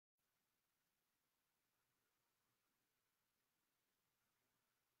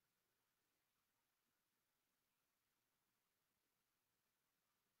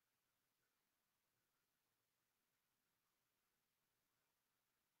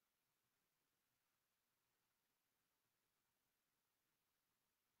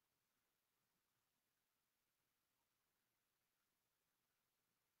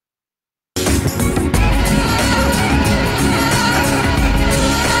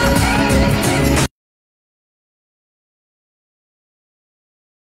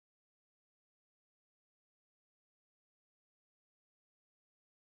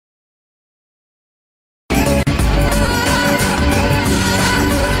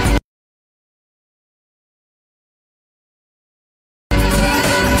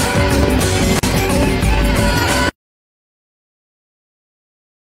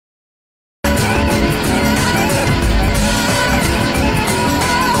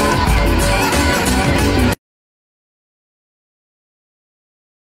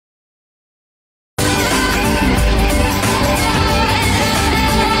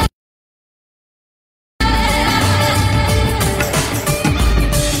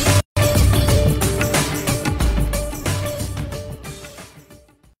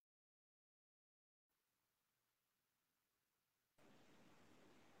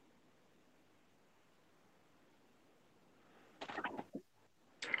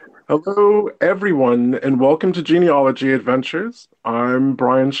Hello, everyone, and welcome to Genealogy Adventures. I'm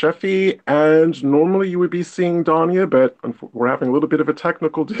Brian Sheffy, and normally you would be seeing Dania, but we're having a little bit of a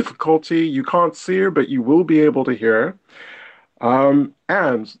technical difficulty. You can't see her, but you will be able to hear her.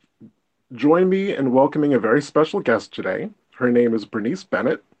 And join me in welcoming a very special guest today. Her name is Bernice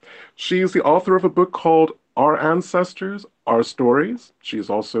Bennett. She is the author of a book called Our Ancestors, Our Stories. She is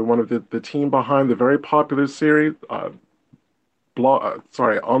also one of the team behind the very popular series,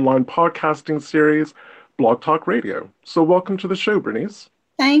 online podcasting series, Blog Talk Radio. So welcome to the show, Bernice.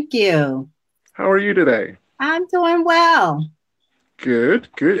 Thank you. How are you today? I'm doing well. Good,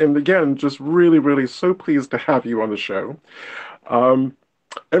 good. And again, just really, really so pleased to have you on the show. Um,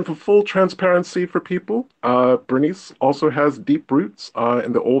 and for full transparency for people, Bernice also has deep roots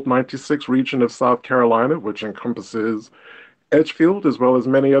in the old 96 region of South Carolina, which encompasses Edgefield, as well as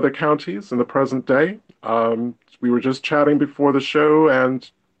many other counties in the present day. We were just chatting before the show, and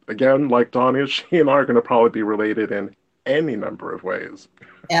again, like Dania, she and I are going to probably be related in any number of ways.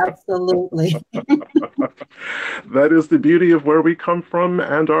 Absolutely. That is the beauty of where we come from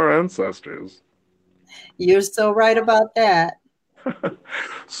and our ancestors. You're so right about that.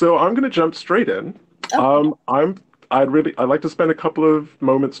 So I'm going to jump straight in. Okay. I'd like to spend a couple of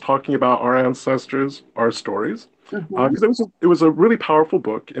moments talking about our ancestors, our stories, Mhm. because it was a really powerful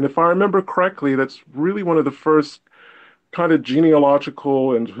book, and if I remember correctly, that's really one of the first kind of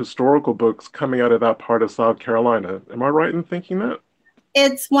genealogical and historical books coming out of that part of South Carolina. Am I right in thinking that?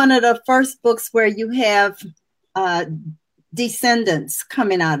 It's one of the first books where you have uh, descendants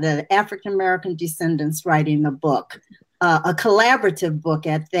coming out of African American descendants writing a book, a collaborative book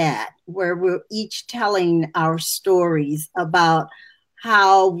at that, where we're each telling our stories about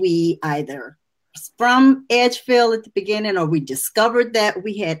how we either from Edgefield at the beginning, or we discovered that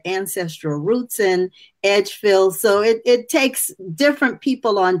we had ancestral roots in Edgefield. So it takes different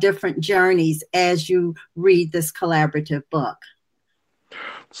people on different journeys as you read this collaborative book.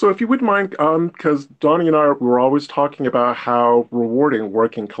 So if you wouldn't mind, because Donnie and I were always talking about how rewarding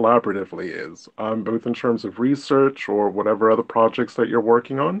working collaboratively is, both in terms of research or whatever other projects that you're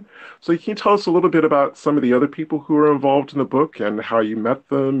working on. So can you tell us a little bit about some of the other people who are involved in the book and how you met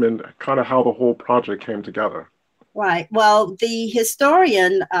them and kind of how the whole project came together? Right. Well, the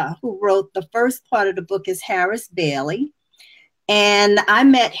historian who wrote the first part of the book is Harris Bailey. And I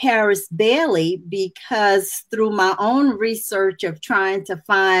met Harris Bailey because through my own research of trying to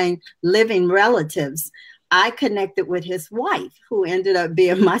find living relatives, I connected with his wife, who ended up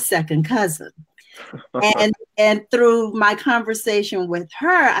being my second cousin. And through my conversation with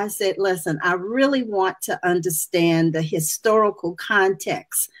her, I said, listen, I really want to understand the historical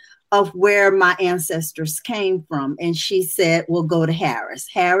context of where my ancestors came from. And she said, well, go to Harris.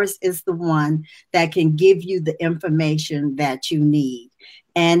 Harris is the one that can give you the information that you need.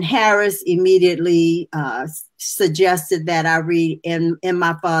 And Harris immediately suggested that I read in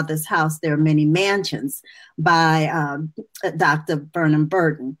My Father's House, There Are Many Mansions by Dr. Vernon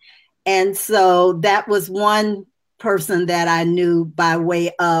Burton. And so that was one person that I knew by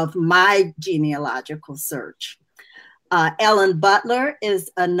way of my genealogical search. Ellen Butler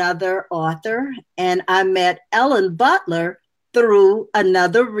is another author, and I met Ellen Butler through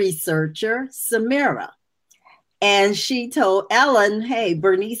another researcher, Samira. And she told Ellen, hey,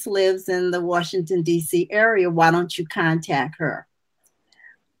 Bernice lives in the Washington, D.C. area. Why don't you contact her?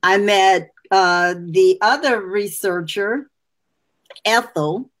 I met the other researcher,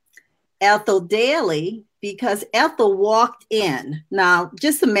 Ethel, Ethel Daly, because Ethel walked in. Now,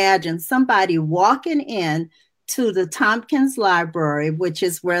 just imagine somebody walking in to the Tompkins Library, which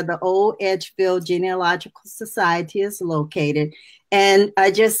is where the old Edgefield Genealogical Society is located. And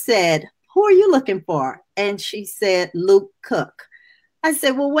I just said, who are you looking for? And she said, Luke Cook. I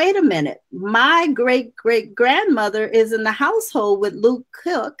said, well, wait a minute. My great great grandmother is in the household with Luke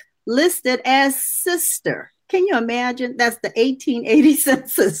Cook listed as sister. Can you imagine? That's the 1880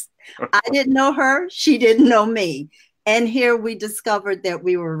 census. I didn't know her. She didn't know me. And here we discovered that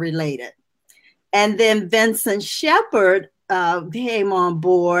we were related. And then Vincent Shepard came on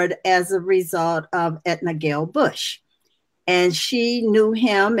board as a result of Edna Gale Bush. And she knew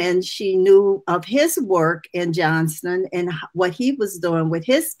him and she knew of his work in Johnston and what he was doing with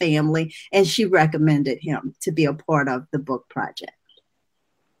his family. And she recommended him to be a part of the book project.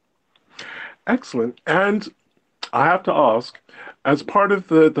 Excellent. And I have to ask, as part of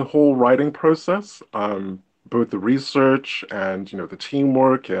the whole writing process, both the research and the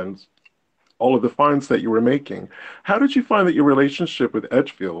teamwork and all of the finds that you were making, how did you find that your relationship with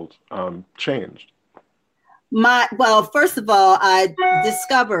Edgefield changed? Well, first of all, I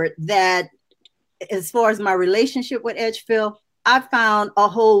discovered that as far as my relationship with Edgefield, I found a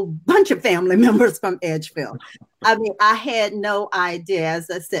whole bunch of family members from Edgefield. I mean, I had no idea. As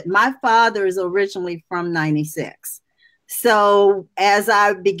I said, my father is originally from 96. So as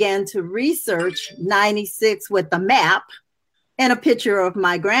I began to research 96 with the map and a picture of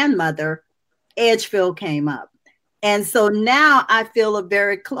my grandmother, Edgefield came up. And so now I feel a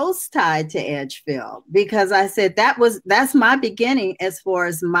very close tie to Edgefield because I said that's my beginning as far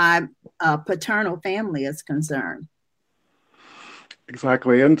as my paternal family is concerned.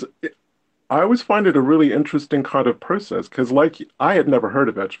 Exactly. And I always find it a really interesting kind of process because, like, I had never heard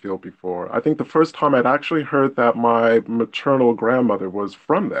of Edgefield before. I think the first time I'd actually heard that my maternal grandmother was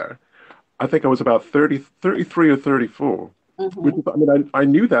from there, I think I was about 33 or 34. Which Mhm. is, I mean, I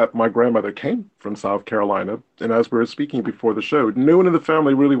knew that my grandmother came from South Carolina. And as we were speaking before the show, no one in the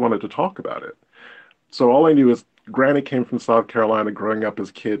family really wanted to talk about it. So all I knew is Granny came from South Carolina growing up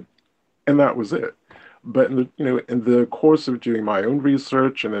as a kid, and that was it. But in the course of doing my own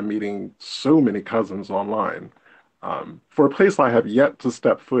research and then meeting so many cousins online, for a place I have yet to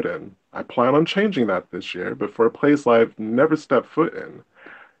step foot in, I plan on changing that this year. But for a place I've never stepped foot in,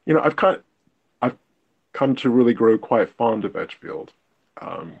 I've come to really grow quite fond of Edgefield,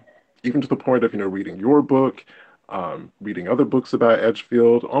 um, even to the point of reading your book, reading other books about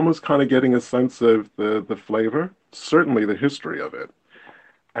Edgefield, almost kind of getting a sense of the flavor, certainly the history of it,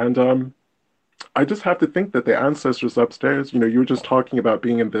 and I just have to think that the ancestors upstairs, you were just talking about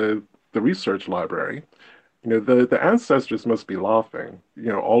being in the research library. The ancestors must be laughing.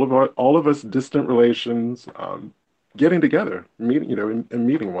 All of us distant relations, getting together, meeting, and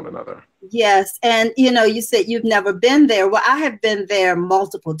meeting one another. Yes. And, you said you've never been there. Well, I have been there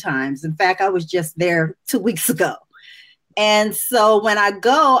multiple times. In fact, I was just there 2 weeks ago. And so when I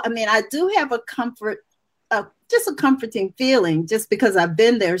go, I mean, I do have a just a comforting feeling just because I've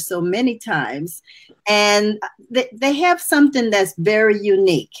been there so many times. And they have something that's very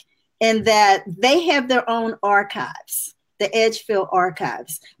unique in that they have their own archives, the Edgefield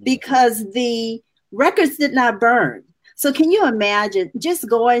archives, because the records did not burn. So can you imagine just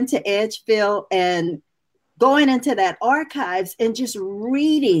going to Edgefield and going into that archives and just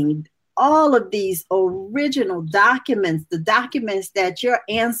reading all of these original documents, the documents that your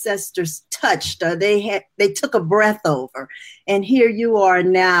ancestors touched or they took a breath over, and here you are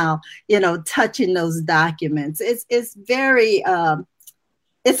now, touching those documents. It's very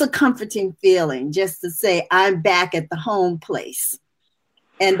it's a comforting feeling just to say I'm back at the home place,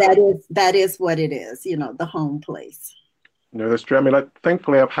 and that is what it is, the home place. That's true. I mean,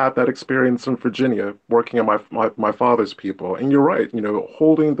 thankfully, I've had that experience in Virginia working on my father's people. And you're right,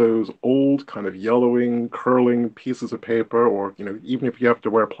 holding those old kind of yellowing, curling pieces of paper, or, even if you have to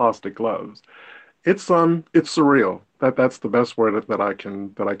wear plastic gloves, it's surreal. That's the best word that I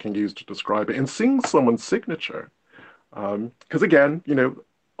can use to describe it. And seeing someone's signature, because again,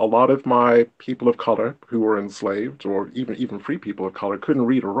 a lot of my people of color who were enslaved, or even free people of color, couldn't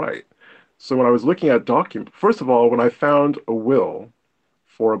read or write. So when I was looking at documents, first of all, when I found a will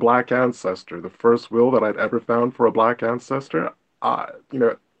for a black ancestor, the first will that I'd ever found for a black ancestor,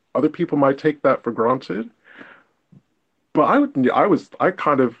 other people might take that for granted, but I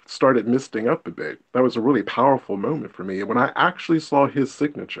kind of started misting up a bit. That was a really powerful moment for me. When I actually saw his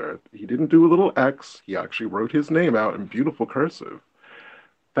signature, he didn't do a little X, he actually wrote his name out in beautiful cursive.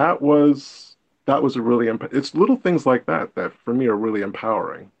 That was that was a really, it's little things like that that for me are really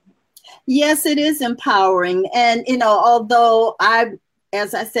empowering. Yes, it is empowering. And, although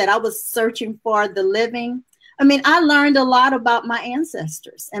as I said, I was searching for the living, I mean, I learned a lot about my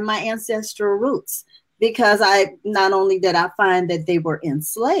ancestors and my ancestral roots because I not only did I find that they were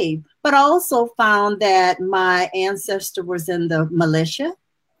enslaved, but I also found that my ancestor was in the militia,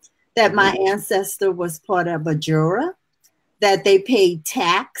 that my ancestor was part of a juror, that they paid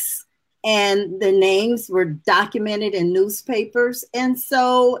tax, and the names were documented in newspapers. And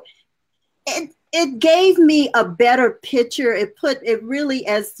so it gave me a better picture. It really,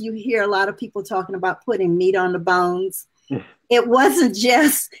 as you hear a lot of people talking about putting meat on the bones. It wasn't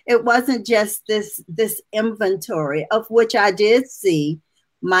just this inventory of which I did see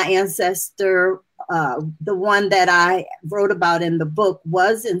my ancestor, the one that I wrote about in the book,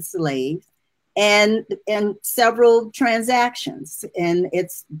 was enslaved, and several transactions, and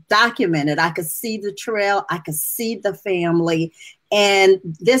it's documented. I could see the trail, I could see the family, and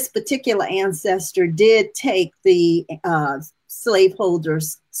this particular ancestor did take the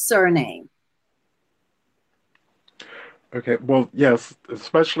slaveholder's surname. Okay, well, yes,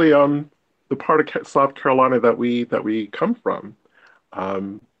 especially the part of South Carolina that we come from.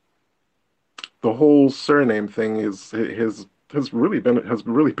 Um, the whole surname thing has really been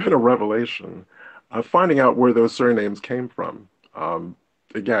a revelation. Finding out where those surnames came from.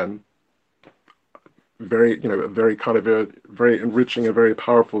 Again, very, very kind of a very enriching and very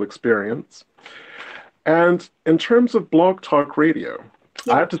powerful experience. And in terms of Blog Talk Radio, I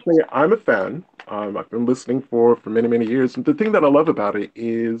Yeah. have to say I'm a fan. I've been listening for many, many years. And the thing that I love about it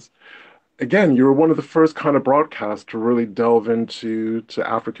is, again, you were one of the first kind of broadcasts to really delve into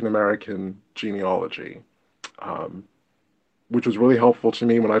African American genealogy, um, which was really helpful to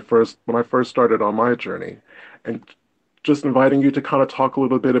me when I first started on my journey. And just inviting you to kind of talk a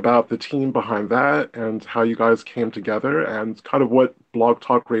little bit about the team behind that and how you guys came together and kind of what Blog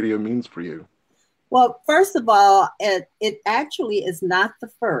Talk Radio means for you. Well, first of all, it actually is not the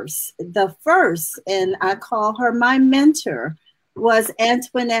first. The first, and I call her my mentor, was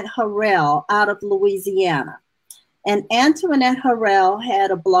Antoinette Harrell out of Louisiana. And Antoinette Harrell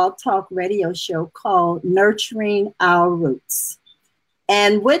had a Blog Talk Radio show called Nurturing Our Roots.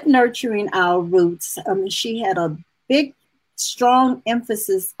 And with Nurturing Our Roots, she had a big, strong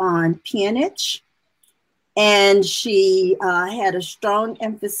emphasis on peonage. And she had a strong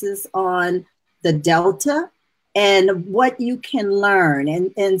emphasis on the Delta and what you can learn.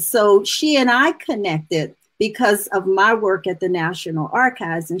 And so she and I connected because of my work at the National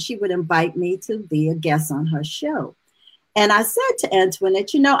Archives, and she would invite me to be a guest on her show. And I said to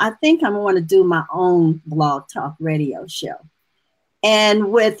Antoinette, I think I'm going to do my own Blog Talk Radio show. And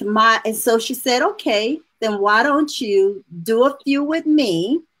so she said, okay, then why don't you do a few with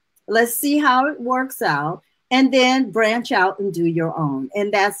me? Let's see how it works out. And then branch out and do your own.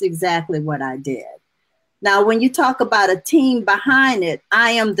 And that's exactly what I did. Now, when you talk about a team behind it,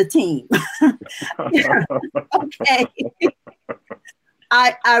 I am the team. Okay.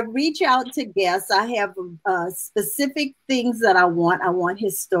 I reach out to guests. I have specific things that I want. I want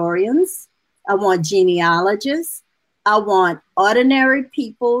historians. I want genealogists. I want ordinary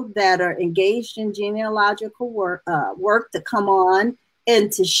people that are engaged in genealogical work to come on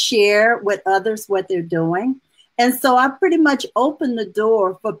and to share with others what they're doing. And so I pretty much opened the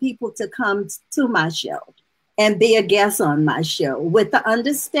door for people to come to my show and be a guest on my show with the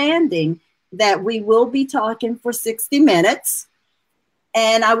understanding that we will be talking for 60 minutes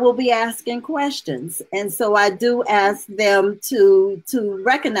and I will be asking questions. And so I do ask them to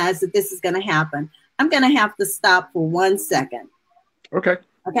recognize that this is going to happen. I'm going to have to stop for 1 second. Okay.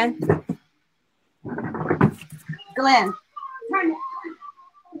 Okay. Glenn, turn it.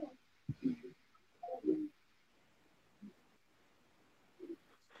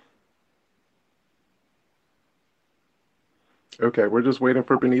 Okay, we're just waiting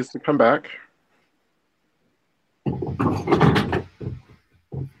for Bernice to come back.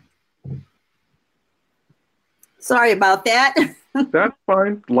 Sorry about that. That's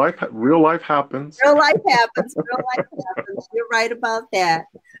fine. Real life happens. Real life happens. Real life happens. You're right about that.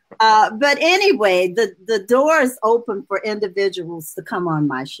 But anyway, the door is open for individuals to come on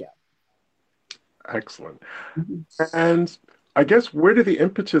my show. Excellent. And I guess where did the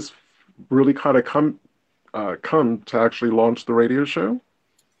impetus really kind of come to actually launch the radio show?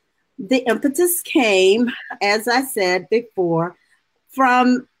 The impetus came, as I said before,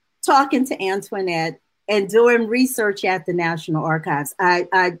 from talking to Antoinette and doing research at the National Archives.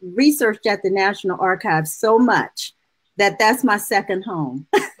 I researched at the National Archives so much that that's my second home.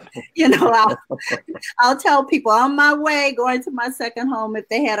 I'll tell people on my way going to my second home, if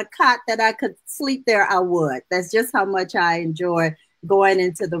they had a cot that I could sleep there, I would. That's just how much I enjoy going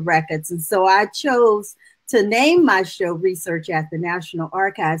into the records. And so I chose to name my show Research at the National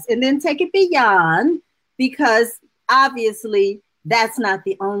Archives and then take it beyond, because obviously that's not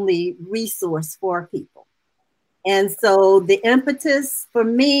the only resource for people. And so the impetus for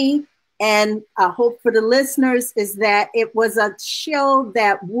me, and I hope for the listeners, is that it was a show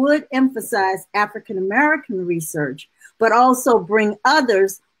that would emphasize African-American research, but also bring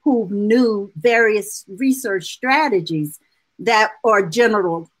others who knew various research strategies that are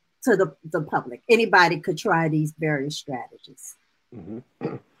general to the public. Anybody could try these various strategies.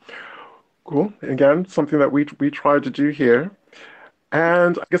 Mm-hmm. Cool. Again, something that we tried to do here.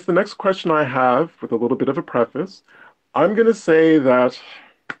 And I guess the next question I have, with a little bit of a preface, I'm going to say that,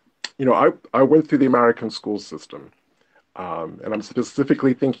 I went through the American school system. And I'm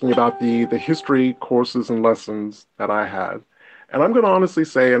specifically thinking about the history courses and lessons that I had. And I'm going to honestly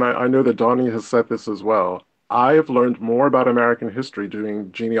say, and I know that Donnie has said this as well, I have learned more about American history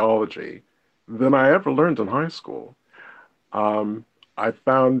doing genealogy than I ever learned in high school. I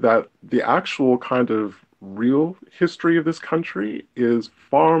found that the actual kind of real history of this country is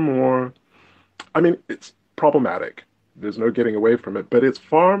far more, it's problematic. There's no getting away from it, but it's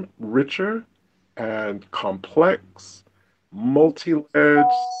far richer and complex, multi-layered,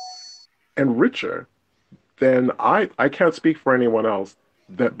 and richer then I can't speak for anyone else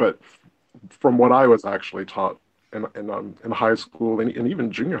but from what I was actually taught in high school and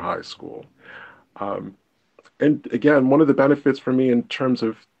even junior high school. Um, and again, one of the benefits for me in terms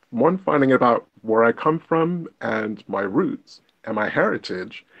of one, finding about where I come from and my roots and my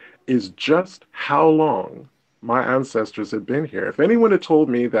heritage is just how long my ancestors had been here. If anyone had told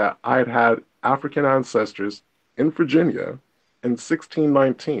me that I had had African ancestors in Virginia in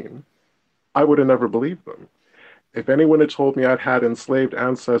 1619, I would have never believed them. If anyone had told me I'd had enslaved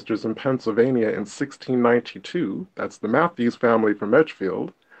ancestors in Pennsylvania in 1692, that's the Matthews family from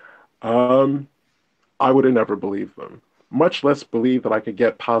Edgefield, um, I would have never believed them, much less believe that I could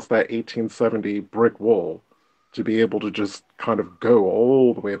get past that 1870 brick wall to be able to just kind of go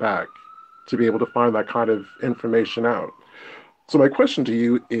all the way back to be able to find that kind of information out. So my question to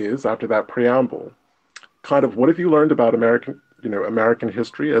you is, after that preamble, kind of what have you learned about American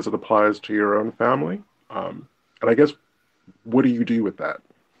history as it applies to your own family? And I guess, what do you do with that?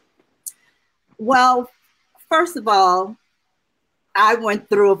 Well, first of all, I went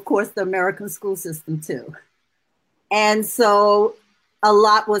through, of course, the American school system too. And so a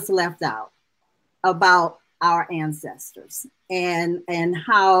lot was left out about our ancestors and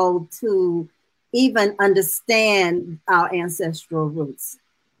how to even understand our ancestral roots.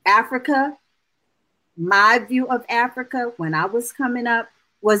 Africa, my view of Africa when I was coming up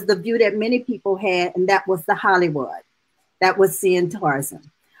was the view that many people had, and that was the Hollywood. That was seeing Tarzan.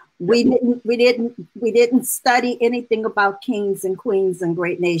 We didn't study anything about kings and queens and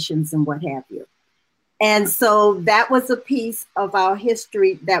great nations and what have you. And so that was a piece of our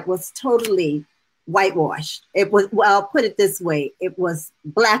history that was totally whitewashed. It was, well, I'll put it this way, it was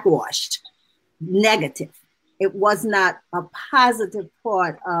blackwashed, negative. It was not a positive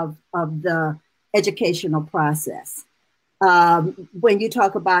part of the educational process. When you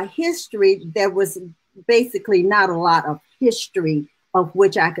talk about history, there was basically not a lot of history of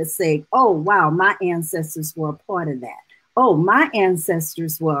which I could say, oh, wow, my ancestors were a part of that. Oh, my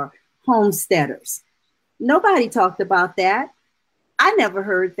ancestors were homesteaders. Nobody talked about that. I never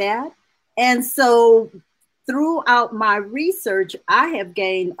heard that. And so throughout my research, I have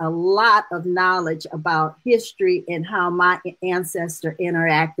gained a lot of knowledge about history and how my ancestor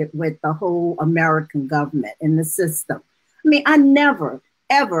interacted with the whole American government and the system. I mean, I never,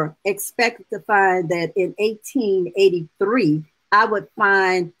 ever expected to find that in 1883, I would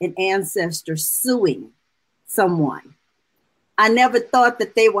find an ancestor suing someone. I never thought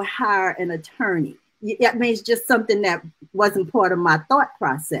that they would hire an attorney. That means just something that wasn't part of my thought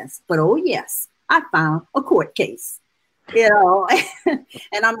process. But oh yes, I found a court case,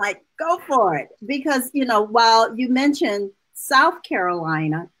 and I'm like, go for it. Because, while you mentioned South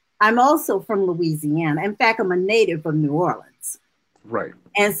Carolina, I'm also from Louisiana. In fact, I'm a native of New Orleans. Right.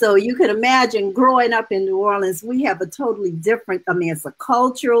 And so you could imagine growing up in New Orleans, we have a totally different, it's a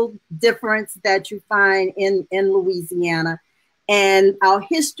cultural difference that you find in Louisiana. And our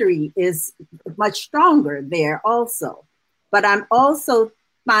history is much stronger there also. But I'm also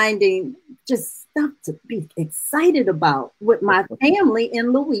finding just stuff to be excited about with my family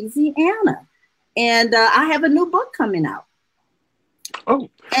in Louisiana. And I have a new book coming out. Oh.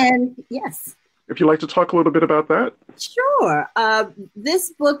 And yes. If you'd like to talk a little bit about that. Sure. This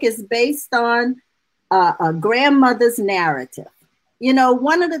book is based on a grandmother's narrative.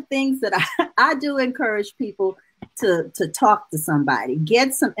 One of the things that I do encourage people to talk to somebody,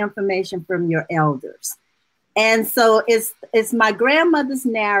 get some information from your elders. And so it's my grandmother's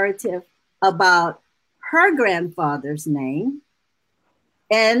narrative about her grandfather's name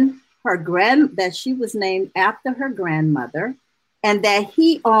and that she was named after her grandmother, and that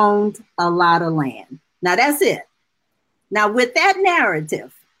he owned a lot of land. Now that's it. Now with that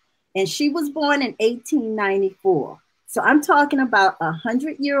narrative, and she was born in 1894. So I'm talking about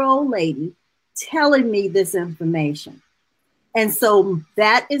 100-year-old lady telling me this information. And so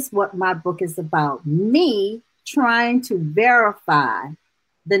that is what my book is about, me trying to verify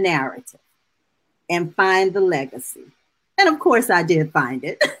the narrative and find the legacy. And of course I did find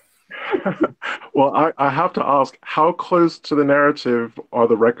it. Well, I have to ask, how close to the narrative are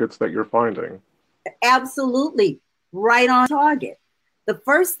the records that you're finding? Absolutely, right on target. The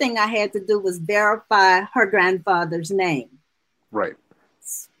first thing I had to do was verify her grandfather's name. Right.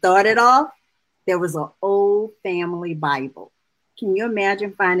 Started off, there was an old family Bible. Can you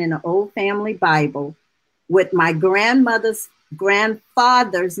imagine finding an old family Bible with my grandmother's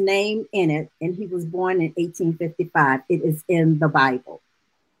grandfather's name in it, and he was born in 1855. It is in the Bible.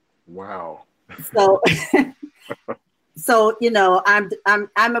 Wow. So,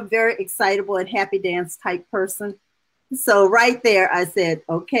 I'm a very excitable and happy dance type person. So right there, I said,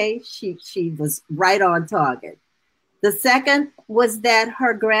 okay, she was right on target. The second was that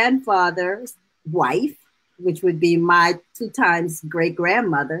her grandfather's wife, which would be my two times great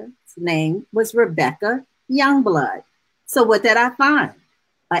grandmother's name, was Rebecca Youngblood. So what did I find?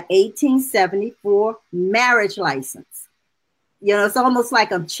 A 1874 marriage license. You know, it's almost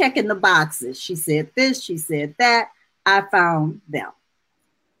like I'm checking the boxes. She said this, she said that. I found them.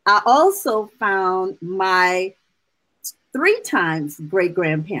 I also found my three times great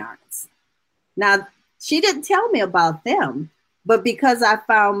grandparents. Now, she didn't tell me about them, but because I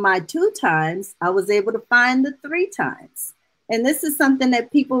found my two times, I was able to find the three times. And this is something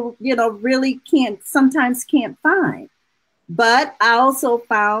that people, you know, really sometimes can't find. But I also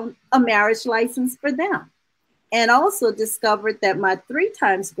found a marriage license for them. And also discovered that my three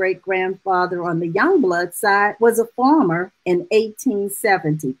times great grandfather on the Youngblood side was a farmer in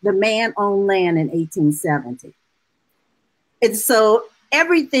 1870. The man owned land in 1870. And so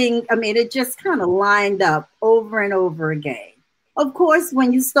everything, I mean, it just kind of lined up over and over again. Of course,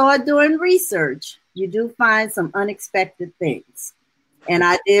 when you start doing research, you do find some unexpected things. And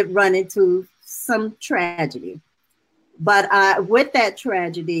I did run into some tragedy. But with that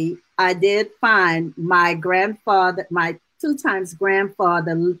tragedy, I did find my grandfather, my two times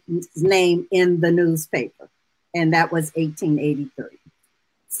grandfather's name in the newspaper. And that was 1883.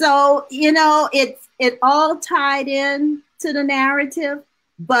 So, you know, it all tied in to the narrative,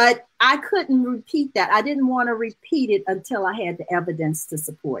 but I couldn't repeat that. I didn't want to repeat it until I had the evidence to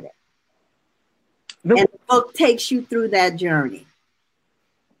support it. Nope. And the book takes you through that journey.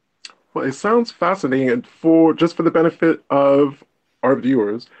 Well, it sounds fascinating. And just for the benefit of our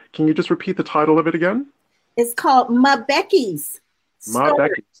viewers, can you just repeat the title of it again? It's called Ma Becky's. Ma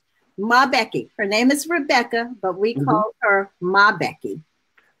Becky's. Ma Becky. Her name is Rebecca, but we call her Ma Becky.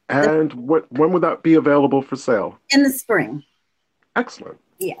 And when would that be available for sale? In the spring. Excellent.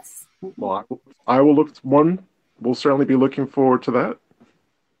 Yes. Well, I will look. We'll certainly be looking forward to that.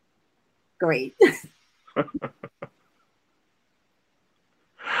 Great.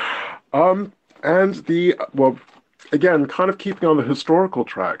 Again, kind of keeping on the historical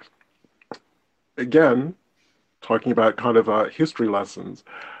track. Again, talking about kind of history lessons.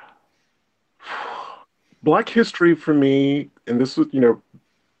 Black history for me, and this was, you know,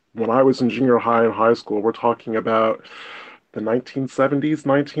 when I was in junior high and high school, we're talking about the 1970s,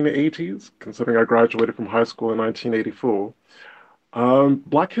 1980s, considering I graduated from high school in 1984.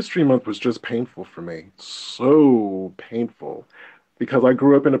 Black History Month was just painful for me. So painful. Because I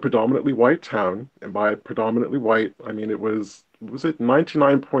grew up in a predominantly white town, and by predominantly white, I mean it was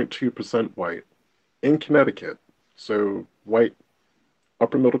 99.2% white in Connecticut. So white,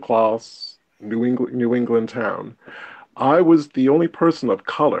 upper middle class, New England town. I was the only person of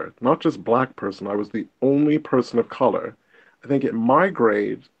color, not just black person, I was the only person of color. I think in my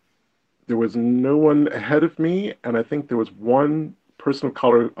grade, there was no one ahead of me, and I think there was one person of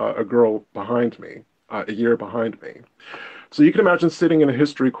color, a girl behind me, a year behind me. So you can imagine sitting in a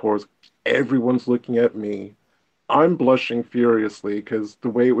history course, everyone's looking at me. I'm blushing furiously because the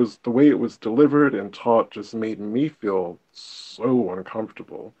way it was delivered and taught just made me feel so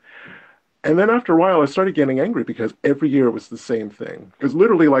uncomfortable. And then after a while, I started getting angry because every year it was the same thing. It was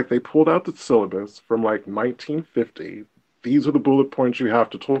literally like they pulled out the syllabus from like 1950. These are the bullet points you have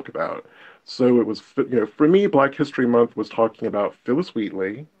to talk about. So it was, you know, for me, Black History Month was talking about Phyllis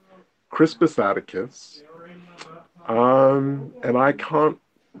Wheatley, Crispus Attucks, and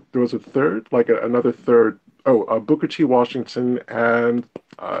there was a third, like another third, Booker T. Washington and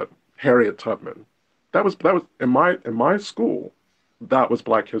Harriet Tubman. That was in my school, that was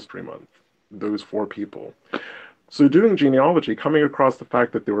Black History Month, those four people. So doing genealogy, coming across the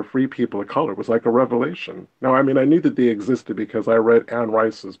fact that there were free people of color was like a revelation. Now, I mean, I knew that they existed because I read Anne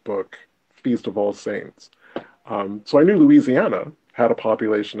Rice's book, Feast of All Saints. So I knew Louisiana had a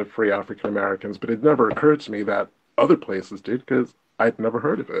population of free African Americans, but it never occurred to me that other places did because I'd never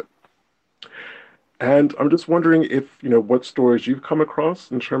heard of it. And I'm just wondering if, you know, what stories you've come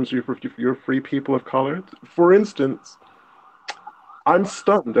across in terms of your free people of color. For instance, I'm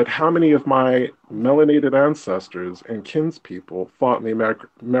stunned at how many of my melanated ancestors and kinspeople fought in the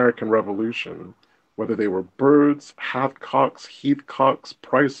American Revolution, whether they were Byrds, Hathcocks, Heathcocks,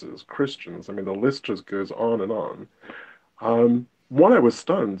 Prices, Christians. I mean, the list just goes on and on. One, I was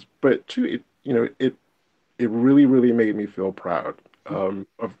stunned, but two, it really, really made me feel proud of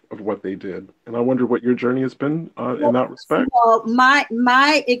what they did. And I wonder what your journey has been in that respect. Well,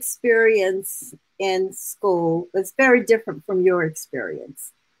 my experience in school is very different from your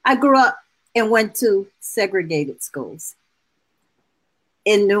experience. I grew up and went to segregated schools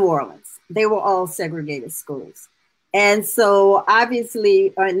in New Orleans. They were all segregated schools. And so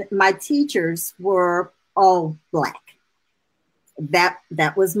obviously my teachers were all Black.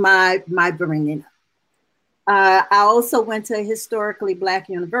 That was my bringing up. I also went to a historically Black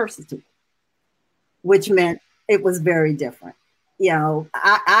university, which meant it was very different. You know,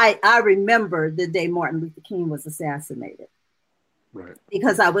 I remember the day Martin Luther King was assassinated, right,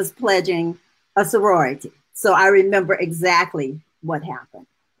 because I was pledging a sorority. So I remember exactly what happened.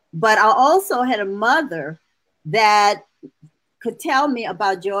 But I also had a mother that could tell me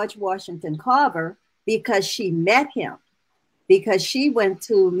about George Washington Carver because she met him, because she went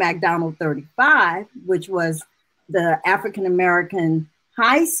to McDonald 35, which was the African American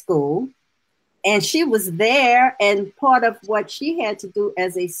high school. And she was there, and part of what she had to do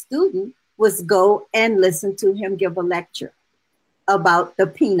as a student was go and listen to him give a lecture about the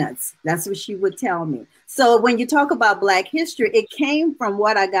peanuts. That's what she would tell me. So when you talk about Black history, it came from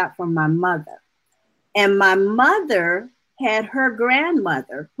what I got from my mother. And my mother had her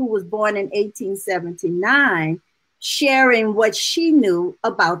grandmother, who was born in 1879, sharing what she knew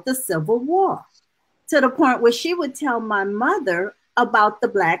about the Civil War, to the point where she would tell my mother about the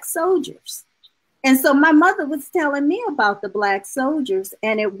Black soldiers. And so my mother was telling me about the Black soldiers.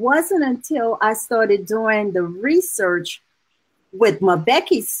 And it wasn't until I started doing the research with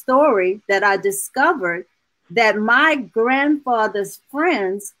Mbekis's story that I discovered that my grandfather's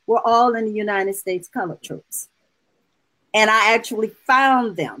friends were all in the United States Colored Troops. And I actually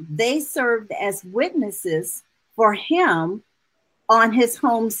found them. They served as witnesses for him on his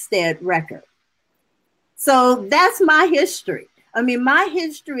homestead record. So that's my history. I mean, my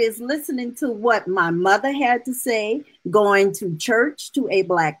history is listening to what my mother had to say, going to church, to a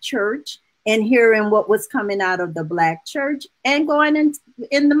Black church, and hearing what was coming out of the Black church, and going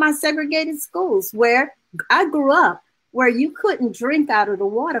into my segregated schools, where I grew up, where you couldn't drink out of the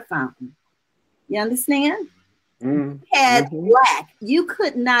water fountain. You understand? Mm-hmm. Had Black, you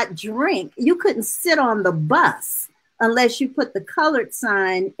could not drink. You couldn't sit on the bus unless you put the colored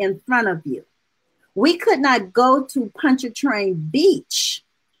sign in front of you. We could not go to Pontchartrain Beach.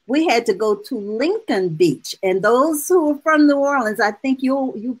 We had to go to Lincoln Beach. And those who are from New Orleans, I think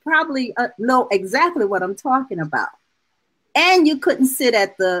you probably know exactly what I'm talking about. And you couldn't sit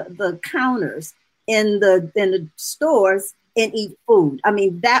at the counters in the stores and eat food. I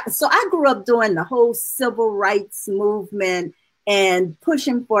mean, so I grew up doing the whole civil rights movement and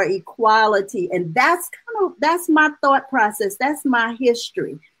pushing for equality. And that's my thought process. That's my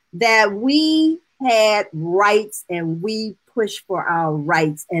history, that we had rights and we pushed for our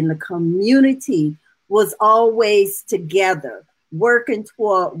rights, and the community was always together working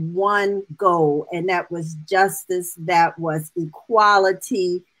toward one goal, and that was justice, that was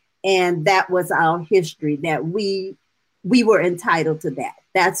equality, and that was our history, that we were entitled to that.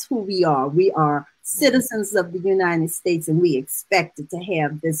 That's who we are. We are citizens of the United States, and we expected to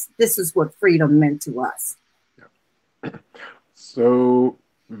have this. This is what freedom meant to us. Yeah. So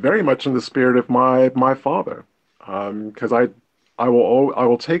very much in the spirit of my father, because I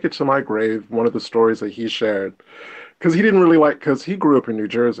will take it to my grave, one of the stories that he shared, because he didn't really because he grew up in New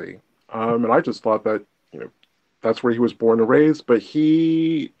Jersey, and I just thought that, you know, that's where he was born and raised, but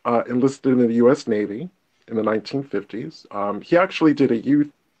he enlisted in the U.S. Navy in the 1950s. He actually did a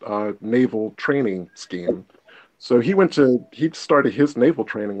youth naval training scheme, so he started his naval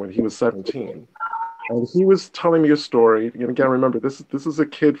training when he was 17. And he was telling me a story. And again, remember, this is a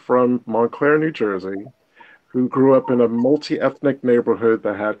kid from Montclair, New Jersey, who grew up in a multi-ethnic neighborhood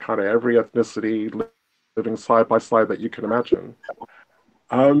that had kind of every ethnicity living side by side that you can imagine.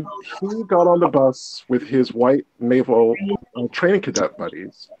 He got on the bus with his white naval training cadet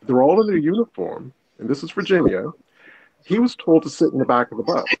buddies. They're all in their uniform, and this is Virginia. He was told to sit in the back of the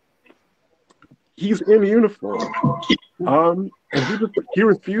bus. He's in uniform, and he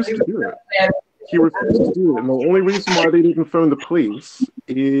refused to do it. He refused to do it, and the only reason why they didn't phone the police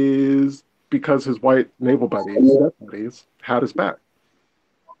is because his white naval buddies had his back.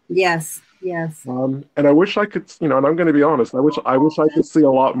 Yes, yes. And I wish I could, and I'm going to be honest, I wish I could see a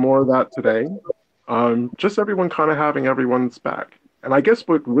lot more of that today. Just everyone kind of having everyone's back. And I guess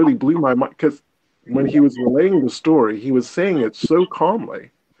what really blew my mind, because when he was relaying the story, he was saying it so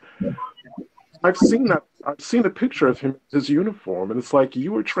calmly. I've seen a picture of him in his uniform, and it's like,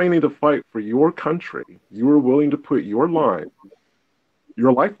 you were training to fight for your country. You were willing to put your life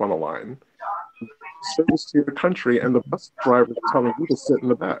on the line, service to your country, and the bus driver is telling you to sit in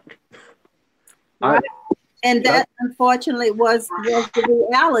the back. Right. And that unfortunately was the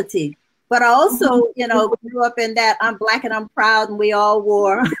reality. But I also, grew up in that I'm Black and I'm proud, and we all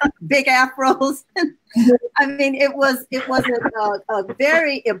wore big afros. I mean, it was a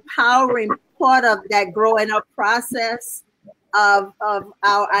very empowering part of that growing up process of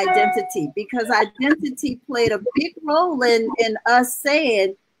our identity, because identity played a big role in us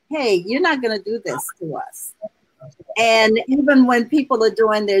saying, hey, you're not going to do this to us. And even when people are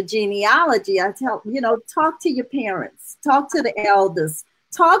doing their genealogy, I tell, talk to your parents, talk to the elders,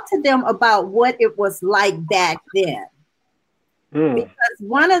 talk to them about what it was like back then. Because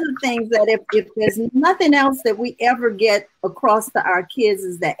one of the things that if there's nothing else that we ever get across to our kids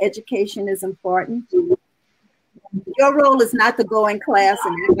is that education is important. Your role is not to go in class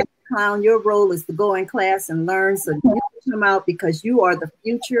and act like a clown. Your role is to go in class and learn so you can come out because you are the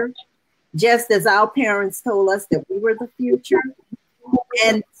future, just as our parents told us that we were the future.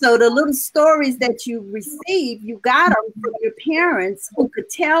 And so the little stories that you receive, you got them from your parents who could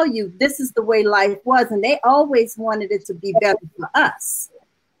tell you this is the way life was. And they always wanted it to be better for us.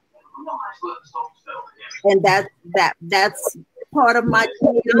 And that's part of my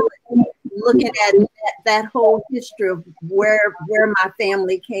looking at that whole history of where my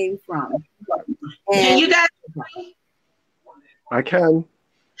family came from. And can you guys? I can.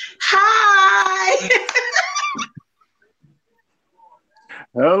 Hi.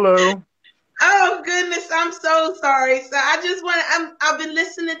 Hello. Oh goodness, I'm so sorry. So I just I've been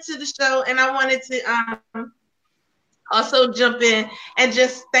listening to the show, and I wanted to also jump in and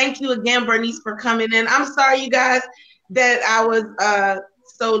just thank you again, Bernice, for coming in. I'm sorry, you guys, that I was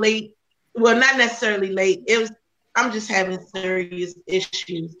so late. Well, not necessarily late. I'm just having serious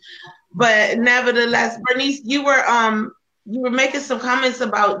issues. But nevertheless, Bernice, you were making some comments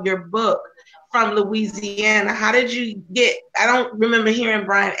about your book from Louisiana. How did you get? I don't remember hearing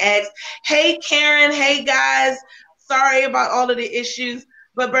Brian ask, "Hey Karen, hey guys, sorry about all of the issues."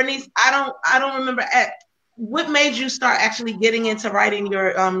 But Bernice, I don't remember what made you start actually getting into writing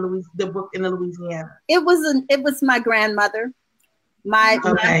your the book in the Louisiana. It was my grandmother. My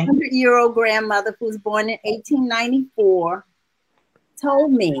 100-year-old grandmother, who was born in 1894,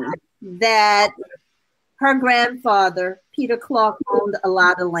 told me that her grandfather, Peter Clark, owned a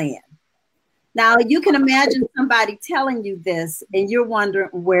lot of land. Now, you can imagine somebody telling you this, and you're wondering,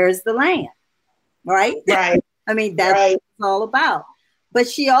 where's the land? Right? Right. I mean, that's what it's all about. But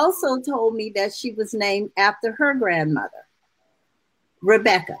she also told me that she was named after her grandmother,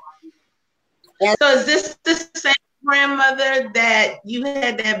 Rebecca. And so is this the same grandmother that you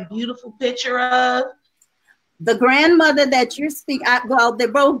had that beautiful picture of? The grandmother that you're speaking, well, they're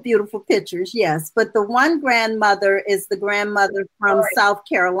both beautiful pictures, yes. But the one grandmother is the grandmother from South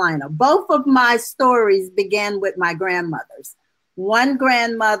Carolina. Both of my stories began with my grandmothers. One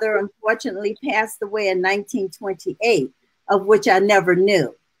grandmother, unfortunately, passed away in 1928, of which I never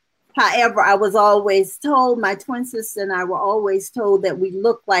knew. However, I was always told, my twin sister and I were always told that we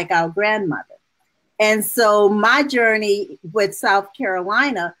looked like our grandmother. And so my journey with South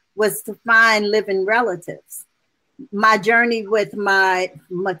Carolina was to find living relatives. My journey with my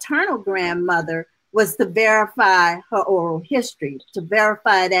maternal grandmother was to verify her oral history, to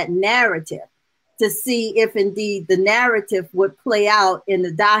verify that narrative, to see if indeed the narrative would play out in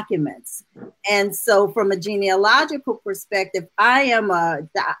the documents. And so from a genealogical perspective, I'm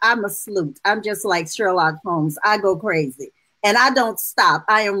a sleuth. I'm just like Sherlock Holmes. I go crazy and I don't stop.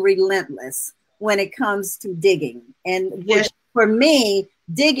 I am relentless when it comes to digging. And which for me,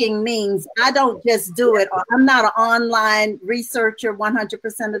 digging means I don't just do it. I'm not an online researcher 100%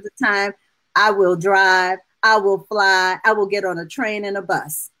 of the time. I will drive, I will fly, I will get on a train and a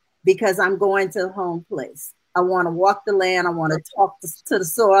bus because I'm going to the home place. I want to walk the land. I want to talk to the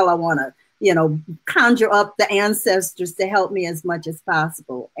soil. I want to, conjure up the ancestors to help me as much as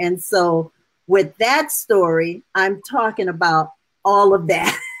possible. And so with that story, I'm talking about all of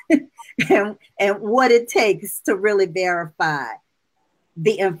that. and what it takes to really verify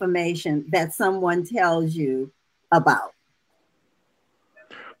the information that someone tells you about.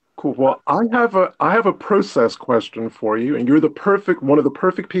 Cool. Well, I have a process question for you, and you're one of the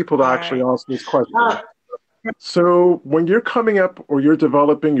perfect people to actually ask this question. So when you're coming up or you're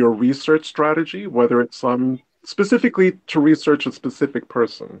developing your research strategy, whether it's specifically to research a specific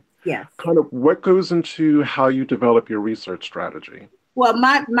person, kind of what goes into how you develop your research strategy? Well,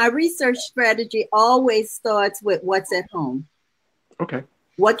 my research strategy always starts with what's at home. Okay.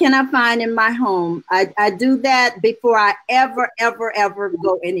 What can I find in my home? I do that before I ever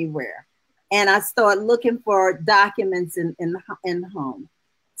go anywhere. And I start looking for documents in the home.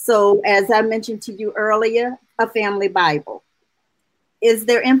 So as I mentioned to you earlier, a family Bible. Is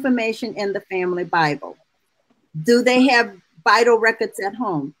there information in the family Bible? Do they have vital records at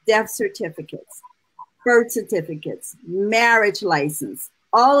home? Death certificates, birth certificates, marriage license.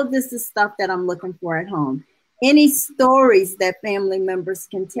 All of this is stuff that I'm looking for at home. Any stories that family members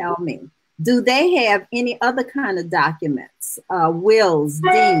can tell me. Do they have any other kind of documents, wills,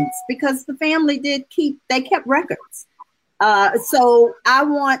 deeds? Because the family they kept records. So I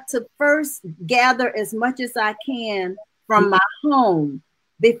want to first gather as much as I can from my home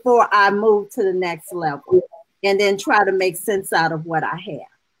before I move to the next level, and then try to make sense out of what I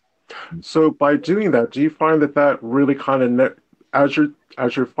have. So by doing that, do you find that really kind of, as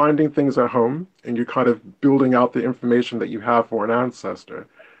you're finding things at home and you're kind of building out the information that you have for an ancestor,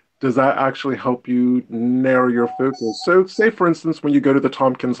 does that actually help you narrow your focus? So say, for instance, when you go to the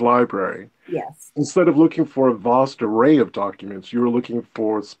Tompkins Library, yes, instead of looking for a vast array of documents, you're looking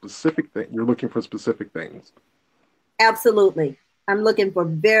for specific things. Absolutely. I'm looking for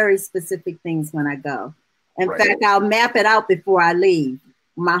very specific things when I go. In Right. fact, I'll map it out before I leave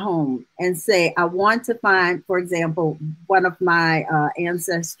my home and say, I want to find, for example, one of my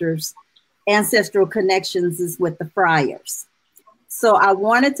ancestral connections is with the Friars. So I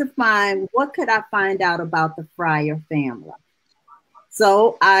wanted to find, what could I find out about the Friar family?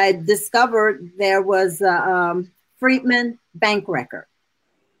 So I discovered there was a Freedman bank record.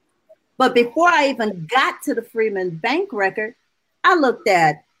 But before I even got to the Freedman bank record, I looked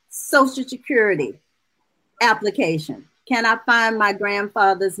at Social Security application. Can I find my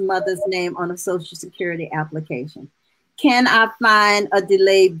grandfather's mother's name on a Social Security application? Can I find a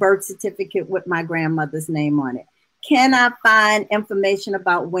delayed birth certificate with my grandmother's name on it? Can I find information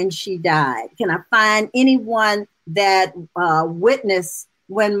about when she died? Can I find anyone that witnessed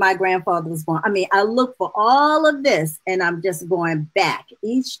when my grandfather was born? I mean, I look for all of this, and I'm just going back.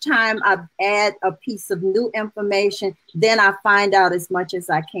 Each time I add a piece of new information, then I find out as much as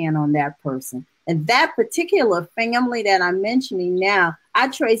I can on that person. And that particular family that I'm mentioning now, I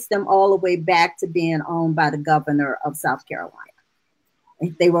trace them all the way back to being owned by the governor of South Carolina.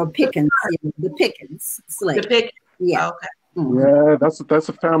 They were Pickens, the Pickens slaves. The Pickens. Yeah. Okay. Mm-hmm. Yeah, that's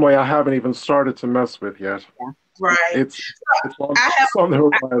a family I haven't even started to mess with yet. Yeah. Right. It's on the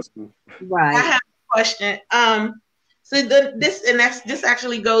horizon. Right. I have a question. So this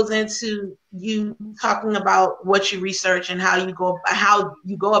actually goes into you talking about what you research and how you go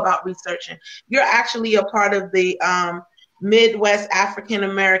about researching. You're actually a part of the Midwest African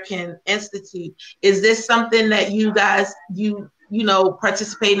American Institute. Is this something that you guys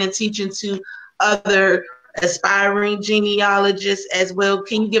participate in teaching to other aspiring genealogists as well?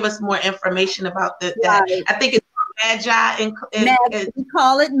 Can you give us more information about that? Right. I think it's Magi and we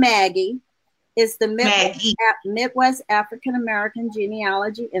call it Maggie. It's the Midwest African American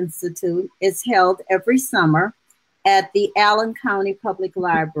Genealogy Institute. It's held every summer at the Allen County Public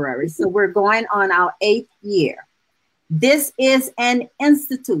Library. So we're going on our 8th year. This is an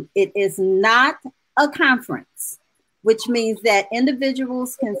institute. It is not a conference, which means that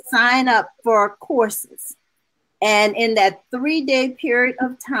individuals can sign up for courses. And in that 3-day period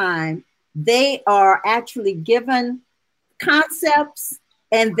of time, they are actually given concepts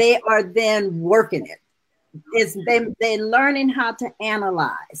and they are then working it. They're learning how to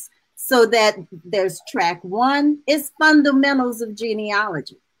analyze. So that there's track 1 is fundamentals of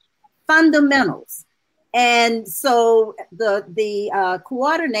genealogy, fundamentals. And so the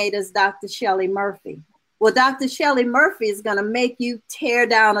coordinator is Dr. Shelley Murphy. Well, Dr. Shelley Murphy is going to make you tear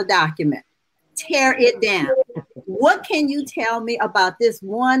down a document, tear it down. What can you tell me about this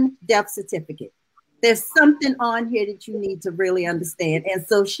one death certificate? There's something on here that you need to really understand. And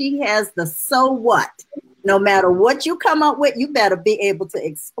so she has the so what. No matter what you come up with, you better be able to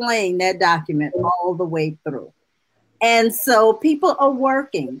explain that document all the way through. And so people are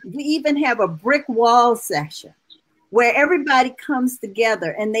working. We even have a brick wall section where everybody comes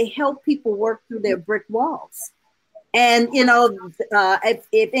together and they help people work through their brick walls. And,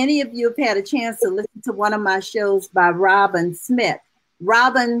 if any of you have had a chance to listen to one of my shows by Robin Smith,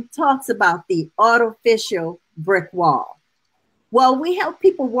 Robin talks about the artificial brick wall. Well, we help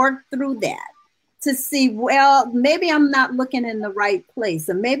people work through that to see, well, maybe I'm not looking in the right place,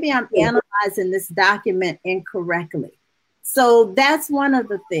 or maybe I'm analyzing this document incorrectly. So that's one of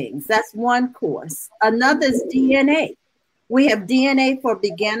the things. That's one course. Another is DNA. We have DNA for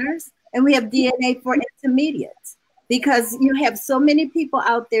beginners and we have DNA for intermediates, because you have so many people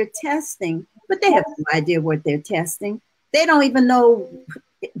out there testing, but they have no idea what they're testing. They don't even know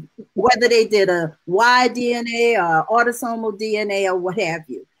whether they did a Y DNA or autosomal DNA or what have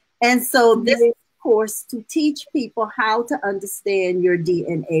you. And so this is a course to teach people how to understand your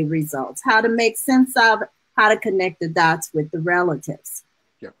DNA results, how to make sense of it, how to connect the dots with the relatives.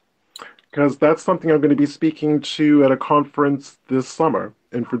 Yeah, because that's something I'm going to be speaking to at a conference this summer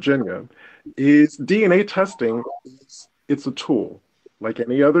in Virginia. Is DNA testing, it's a tool. Like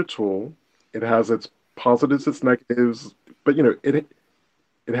any other tool, it has its positives, its negatives, but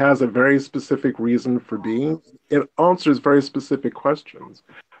It has a very specific reason for being. It answers very specific questions.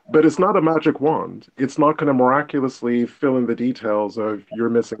 But it's not a magic wand. It's not going to miraculously fill in the details of your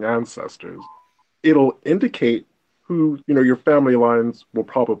missing ancestors. It'll indicate who, your family lines will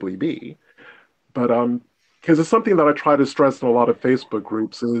probably be. But because it's something that I try to stress in a lot of Facebook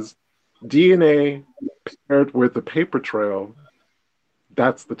groups is DNA paired with the paper trail,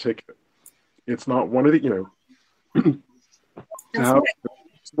 that's the ticket. It's not one of the,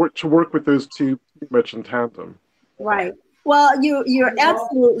 to work with those two pretty much in tandem. Right. Well, you're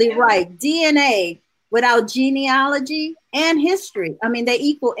absolutely right. DNA without genealogy and history, I mean, they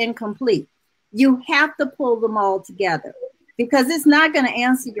equal incomplete. You have to pull them all together because it's not going to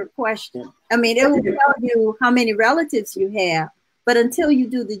answer your question. I mean, it will tell you how many relatives you have, but until you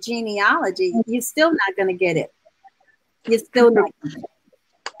do the genealogy, you're still not going to get it. You're still not.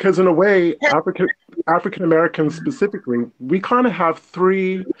 Because in a way, African Americans specifically, we kind of have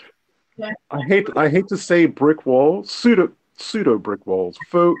three. I hate to say brick walls, pseudo brick walls,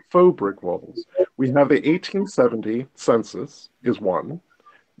 faux brick walls. We have the 1870 census is one.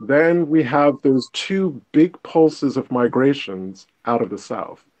 Then we have those two big pulses of migrations out of the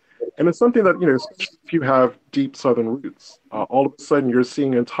South. And it's something that, especially if you have deep Southern roots, all of a sudden you're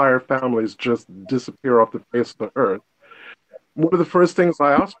seeing entire families just disappear off the face of the earth. One of the first things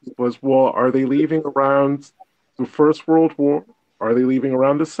I asked was, well, are they leaving around the First World War? Are they leaving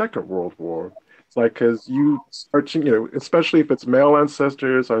around the Second World War? It's like, because you start to, especially if it's male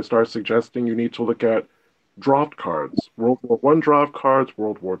ancestors, I start suggesting you need to look at draft cards, World War I draft cards,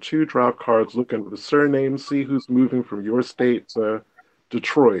 World War II draft cards, look into the surnames, see who's moving from your state to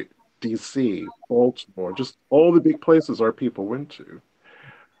Detroit, DC, Baltimore, just all the big places our people went to.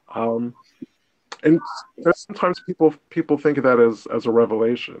 And sometimes people think of that as a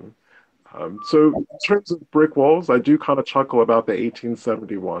revelation. So in terms of brick walls, I do kind of chuckle about the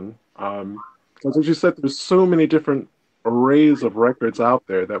 1871. Because as you said, there's so many different arrays of records out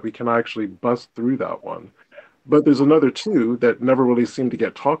there that we can actually bust through that one. But there's another two that never really seem to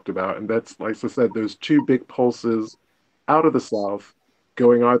get talked about, and that's, like I said, those two big pulses out of the South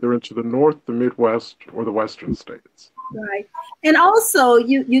going either into the North, the Midwest, or the Western states. Right. And also,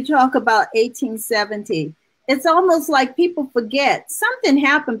 you talk about 1870. It's almost like people forget something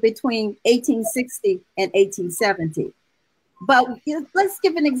happened between 1860 and 1870. But let's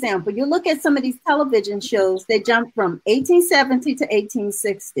give an example. You look at some of these television shows, they jump from 1870 to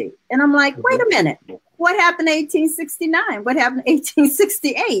 1860. And I'm like, wait a minute, what happened in 1869? What happened in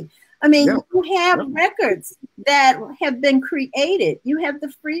 1868? I mean, you have records that have been created. You have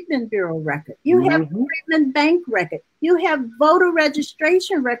the Freedmen Bureau record. You have the Freedmen Bank record. You have voter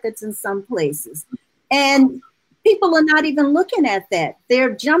registration records in some places. And people are not even looking at that.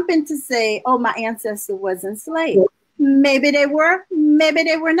 They're jumping to say, oh, my ancestor was enslaved. Maybe they were, maybe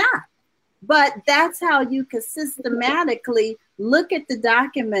they were not. But that's how you can systematically look at the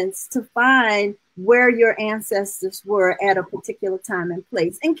documents to find where your ancestors were at a particular time and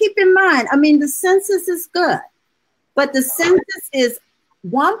place. And keep in mind, I mean, the census is good, but the census is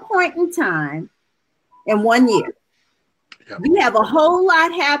one point in time in 1 year. You have a whole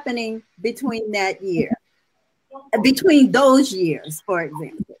lot happening between that year, between those years, for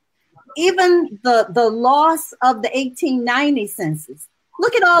example. Even the loss of the 1890 census.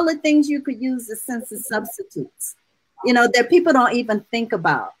 Look at all the things you could use as census substitutes, that people don't even think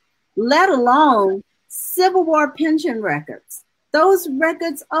about, let alone Civil War pension records. Those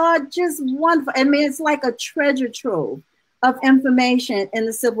records are just wonderful. I mean, it's like a treasure trove of information in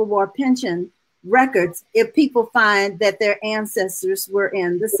the Civil War pension records if people find that their ancestors were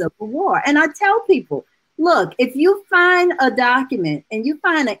in the Civil War. And I tell people, look, if you find a document and you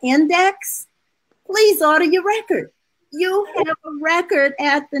find an index, please order your record. You have a record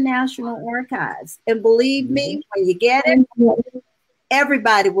at the National Archives. And believe me, when you get it,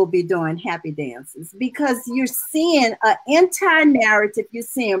 everybody will be doing happy dances because you're seeing an entire narrative. You're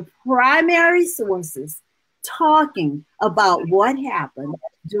seeing primary sources talking about what happened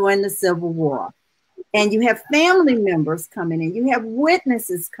during the Civil War. And you have family members coming in. You have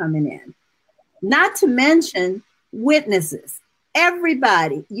witnesses coming in. Not to mention witnesses.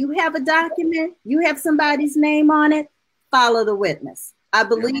 Everybody, you have a document, you have somebody's name on it, follow the witness. I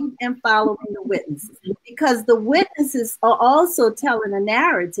believe in following the witnesses because the witnesses are also telling a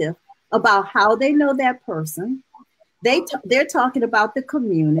narrative about how they know that person. They're talking about the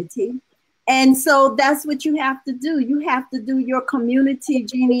community. And so that's what you have to do. You have to do your community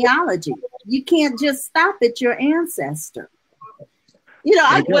genealogy. You can't just stop at your ancestor.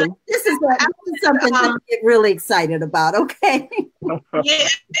 This is something that I get really excited about, okay?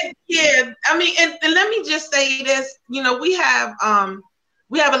 Yeah. I mean, and let me just say this, we have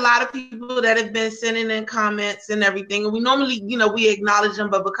we have a lot of people that have been sending in comments and everything. And we normally, we acknowledge them,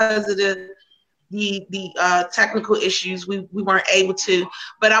 but because of the technical issues, we weren't able to.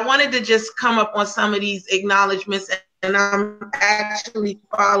 But I wanted to just come up on some of these acknowledgments, and I'm actually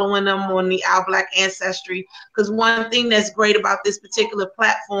following them on the Our Black Ancestry, because one thing that's great about this particular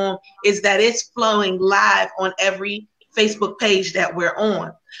platform is that it's flowing live on every Facebook page that we're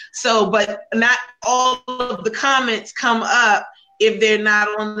on. So, but not all of the comments come up if they're not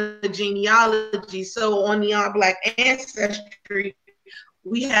on the genealogy. So on the Our Black Ancestry,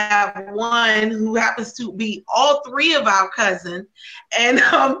 we have one who happens to be all three of our cousins, and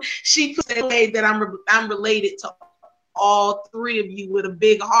she put a way that I'm related to all three of you with a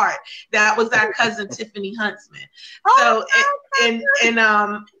big heart. That was our cousin Tiffany Huntsman. So and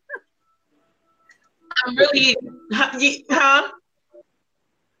I'm really, huh?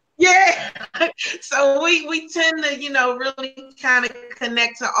 Yeah. So we tend to, really kind of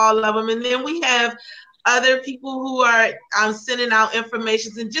connect to all of them. And then we have other people who are sending out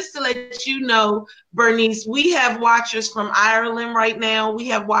information. And just to let you know, Bernice, we have watchers from Ireland right now. We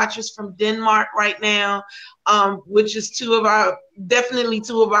have watchers from Denmark right now, which is definitely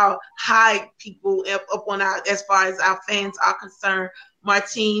two of our high people up on as far as our fans are concerned.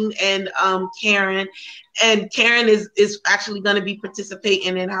 Martine and Karen. And Karen is actually going to be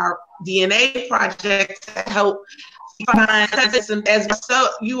participating in our DNA project to help find cousins. So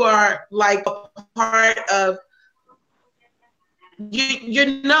you are like a part of, you're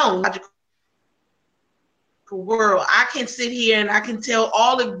known logical world. I can sit here and I can tell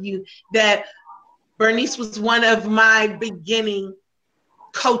all of you that Bernice was one of my beginning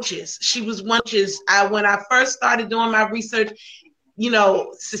coaches. She was one when I first started doing my research,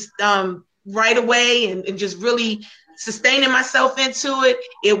 right away and just really sustaining myself into it.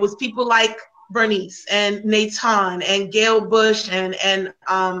 It was people like Bernice and Nathan and Gail Bush and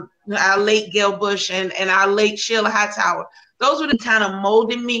our late Gail Bush and our late Sheila Hightower. Those were the kind of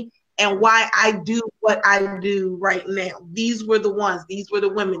molding me and why I do what I do right now. These were the ones. These were the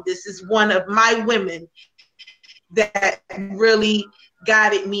women. This is one of my women that really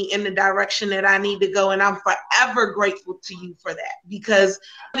guided me in the direction that I need to go. And I'm forever grateful to you for that, because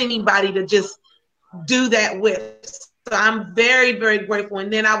anybody to just do that with. So I'm very, very grateful.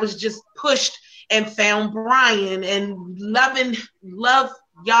 And then I was just pushed and found Brian and love.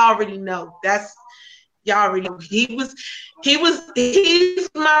 Y'all already know. Y'all already know. He's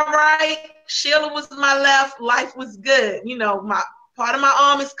my right. Sheila was my left. Life was good. My part of my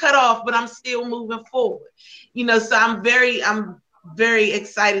arm is cut off, but I'm still moving forward. So I'm very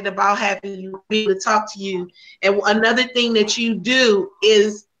excited about having you be able to talk to you. And another thing that you do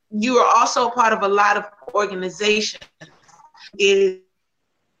is you are also a part of a lot of organizations. Do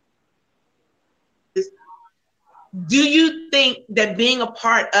you think that being a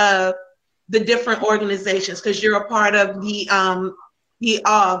part of the different organizations, because you're a part of the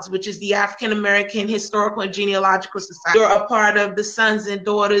AAHGS, which is the African American Historical and Genealogical Society, you're a part of the Sons and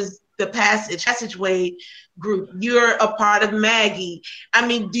Daughters, the Passageway group, you're a part of Maggie. I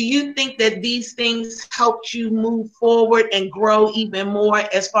mean, do you think that these things helped you move forward and grow even more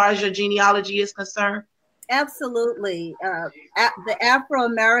as far as your genealogy is concerned? Absolutely. The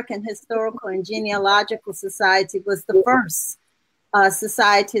Afro-American Historical and Genealogical Society was the first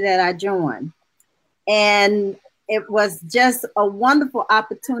society that I joined. And it was just a wonderful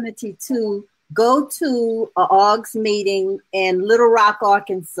opportunity to go to a AAHGS meeting in Little Rock,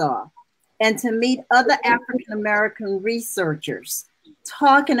 Arkansas, and to meet other African-American researchers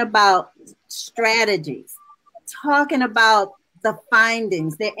talking about strategies, talking about the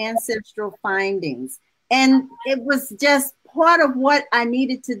findings, their ancestral findings. And it was just part of what I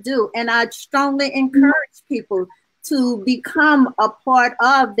needed to do. And I strongly encourage people to become a part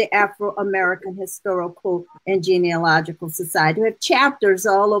of the Afro-American Historical and Genealogical Society. We have chapters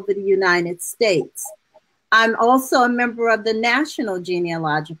all over the United States. I'm also a member of the National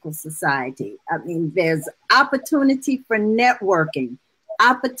Genealogical Society. I mean, there's opportunity for networking,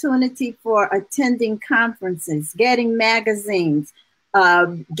 opportunity for attending conferences, getting magazines,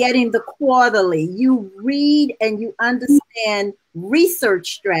 getting the quarterly. You read and you understand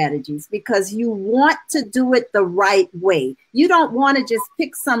research strategies because you want to do it the right way. You don't want to just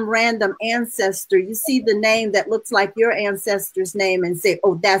pick some random ancestor. You see the name that looks like your ancestor's name and say,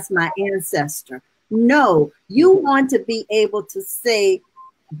 oh, that's my ancestor. No, you want to be able to say,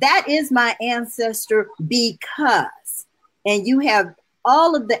 that is my ancestor because, and you have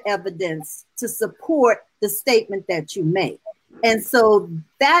all of the evidence to support the statement that you make. And so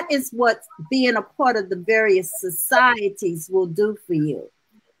that is what being a part of the various societies will do for you.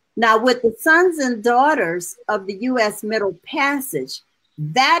 Now, with the Sons and Daughters of the U.S. Middle Passage,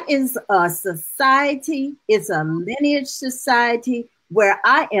 That is a society, it's a lineage society where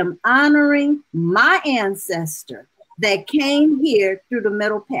I am honoring my ancestor that came here through the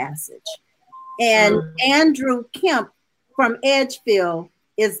Middle Passage. And Andrew Kemp from Edgefield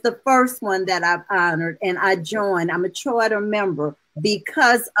is the first one that I've honored, and I joined. I'm a charter member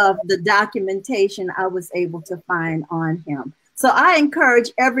because of the documentation I was able to find on him. So I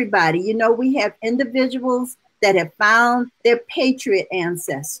encourage everybody, you know, we have individuals that have found their patriot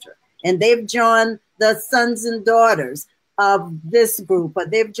ancestor, and they've joined the sons and daughters of this group, or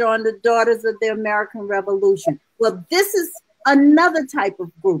they've joined the Daughters of the American Revolution. Well, this is another type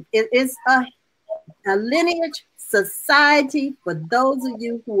of group. It is a lineage society for those of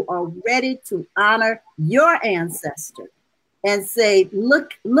you who are ready to honor your ancestor and say,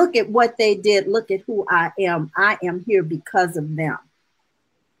 look at what they did. Look at who I am. I am here because of them.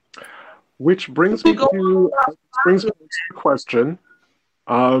 Which brings me to a question.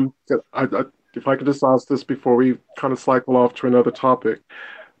 If I could just ask this before we kind of cycle off to another topic.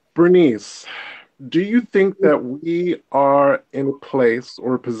 Bernice, do you think that we are in a place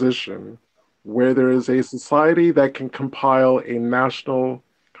or a position where there is a society that can compile a national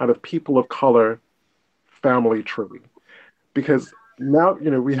kind of people of color family tree? Because now, you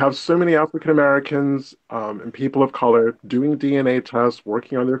know, we have so many African Americans and people of color doing DNA tests,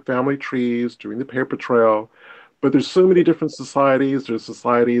 working on their family trees, doing the paper trail. But there's so many different societies. There's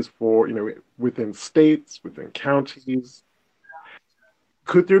societies for, you know, within states, within counties.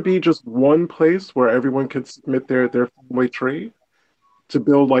 Could there be just one place where everyone could submit their family tree to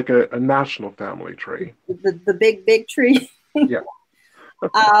build like a national family tree? The big tree? Yeah.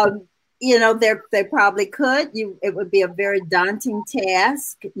 You know, they probably could. It would be a very daunting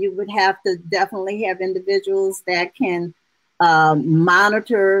task. You would have to definitely have individuals that can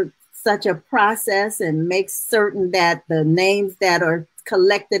monitor such a process and make certain that the names that are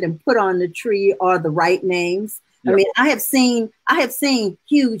collected and put on the tree are the right names. Yep. I mean, I have seen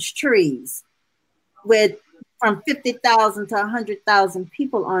huge trees with from 50,000 to 100,000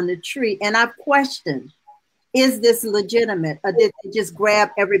 people on the tree, and I've questioned, is this legitimate, or did they just grab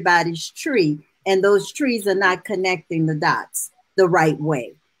everybody's tree and those trees are not connecting the dots the right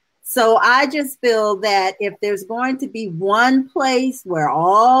way? So I just feel that if there's going to be one place where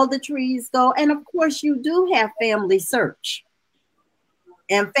all the trees go, and of course you do have Family Search,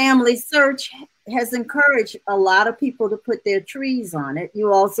 and Family Search has encouraged a lot of people to put their trees on it.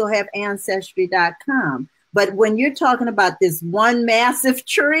 You also have Ancestry.com. But when you're talking about this one massive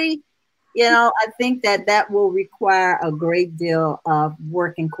tree, you know, I think that will require a great deal of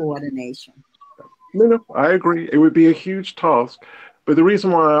work and coordination. No, I agree. It would be a huge task. But the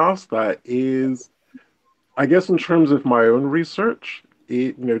reason why I asked that is, I guess in terms of my own research,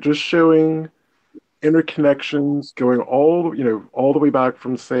 just showing interconnections going all the way back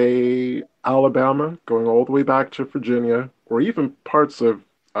from, say, Alabama, going all the way back to Virginia, or even parts of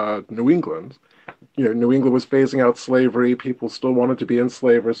New England. New England was phasing out slavery. People still wanted to be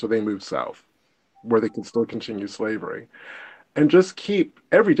enslaved, so they moved south, where they could still continue slavery. And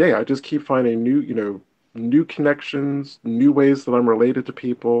every day, I just keep finding new connections, new ways that I'm related to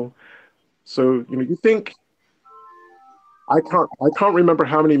people. So, you think, I can't remember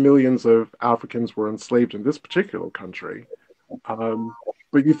how many millions of Africans were enslaved in this particular country.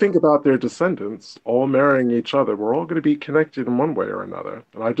 But you think about their descendants all marrying each other, we're all going to be connected in one way or another.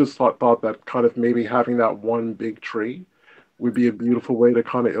 And I just thought that kind of maybe having that one big tree would be a beautiful way to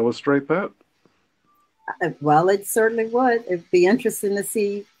kind of illustrate that. Well, it certainly would. It'd be interesting to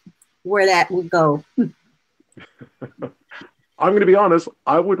see where that would go. I'm going to be honest,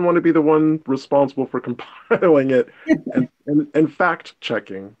 I wouldn't want to be the one responsible for compiling it and fact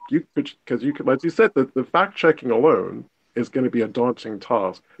checking. Because you could, like you said, the fact checking alone is going to be a daunting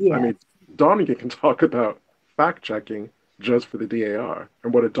task. Yeah. I mean, Donia can talk about fact checking just for the DAR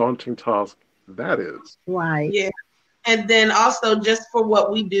and what a daunting task that is. Right. Yeah. And then also just for what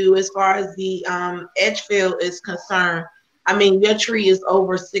we do as far as the Edgefield is concerned, I mean, your tree is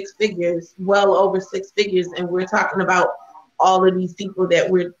over six figures, well over six figures. And we're talking about all of these people that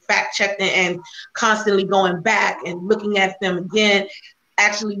we're fact checking and constantly going back and looking at them again,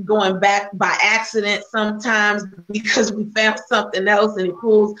 actually going back by accident sometimes because we found something else and it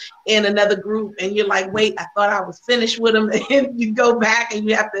pulls in another group and you're like, wait, I thought I was finished with them. And you go back and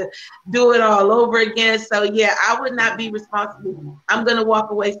you have to do it all over again. So yeah, I would not be responsible. I'm going to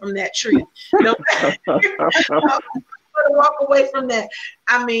walk away from that tree. To walk away from that.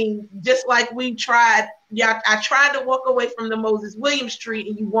 I mean, just like we tried, I tried to walk away from the Moses Williams tree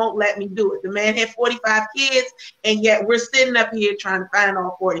and you won't let me do it. The man had 45 kids and yet we're sitting up here trying to find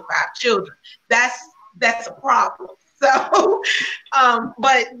all 45 children. That's a problem. So,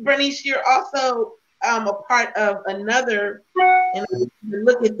 but Bernice, you're also a part of another, and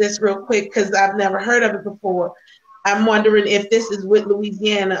look at this real quick because I've never heard of it before. I'm wondering if this is with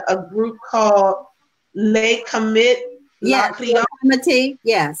Louisiana, a group called Les Commit. Yes, La Comité.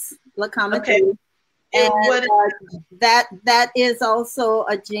 Yes, La Comité. Okay. And that is also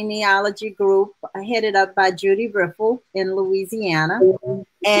a genealogy group headed up by Judy Riffle in Louisiana.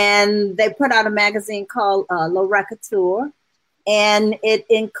 And they put out a magazine called Le Recateur. And it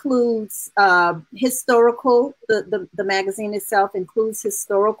includes historical, the magazine itself includes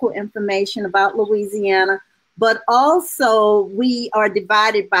historical information about Louisiana, but also we are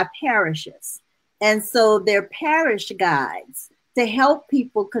divided by parishes. And so they're parish guides to help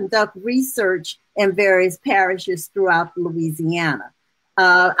people conduct research in various parishes throughout Louisiana.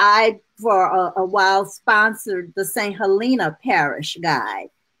 I, for a while, sponsored the St. Helena Parish Guide.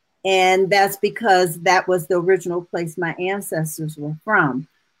 And that's because that was the original place my ancestors were from.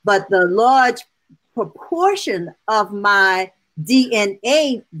 But the large proportion of my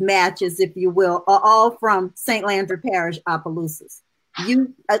DNA matches, if you will, are all from St. Landry Parish, Opelousas.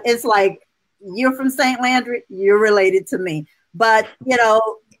 It's like, you're from St. Landry, you're related to me. But, you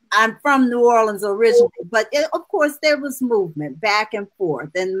know, I'm from New Orleans originally, but of course there was movement back and forth.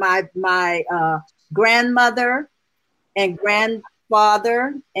 And my grandmother and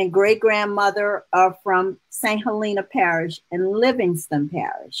grandfather and great-grandmother are from St. Helena Parish and Livingston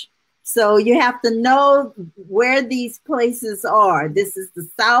Parish. So you have to know where these places are. This is the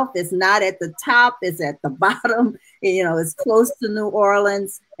South. It's not at the top. It's at the bottom. You know, it's close to New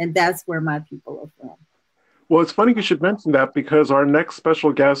Orleans, and that's where my people are from. Well, it's funny you should mention that because our next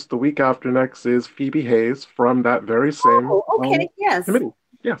special guest the week after next is Phoebe Hayes from that very same yes. committee.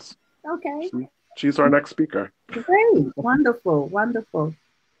 Yes. Okay. She's our next speaker. Great. Wonderful. Wonderful.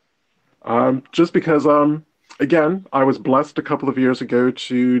 Just because, again, I was blessed a couple of years ago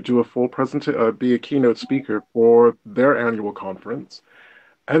to do a full presentation, be a keynote speaker for their annual conference.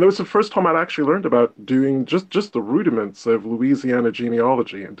 And it was the first time I'd actually learned about doing just the rudiments of Louisiana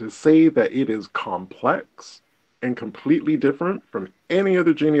genealogy. And to say that it is complex and completely different from any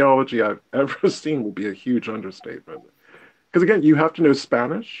other genealogy I've ever seen will be a huge understatement. Because again, you have to know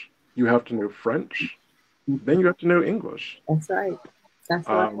Spanish, you have to know French, then you have to know English. That's right. That's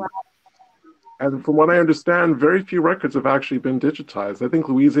right. And from what I understand, very few records have actually been digitized. I think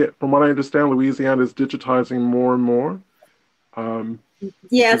from what I understand, Louisiana is digitizing more and more.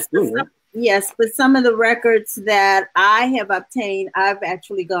 Yes, but some of the records that I have obtained, I've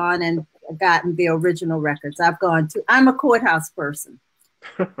actually gone and gotten the original records. I'm a courthouse person.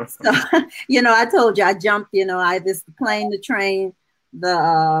 So, you know, I told you I jumped, you know, the plane, the train,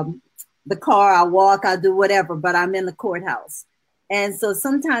 the car, I walk, I do whatever, but I'm in the courthouse. And so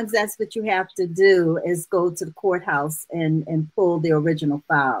sometimes that's what you have to do is go to the courthouse and pull the original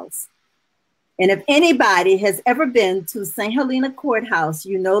files. And if anybody has ever been to St. Helena Courthouse,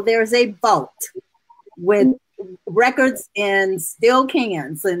 you know there's a vault with records in steel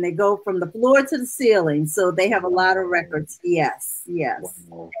cans, and they go from the floor to the ceiling. So they have a lot of records. Yes.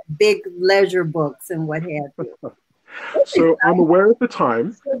 Wow. Big leisure books and what have you. So I'm aware of the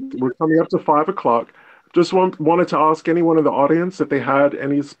time. We're coming up to 5 o'clock. Just wanted to ask anyone in the audience if they had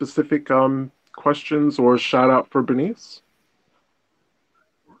any specific questions or shout out for Bernice.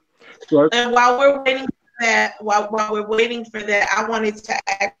 And while we're waiting for that, I wanted to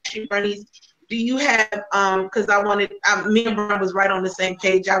ask you, Bernice, do you have because me and Brian was right on the same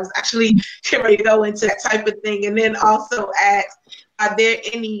page. I was actually getting ready to go into that type of thing, and then also ask, are there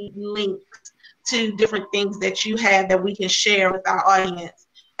any links to different things that you have that we can share with our audience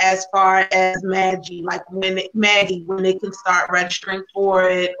as far as Maggie, like when they can start registering for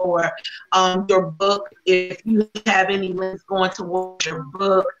it, or your book, if you have any links going towards your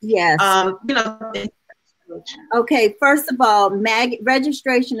book. Yes. You know. Okay, first of all, Maggie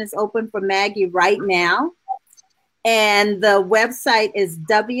registration is open for Maggie right now. And the website is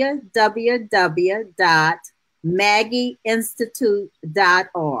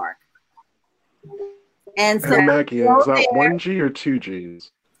www.maggieinstitute.org. And so Maggie, is that one G or two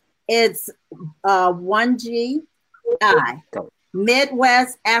G's? It's 1GI,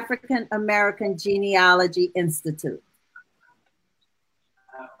 Midwest African American Genealogy Institute.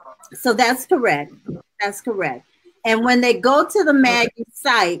 So that's correct. That's correct. And when they go to the Maggie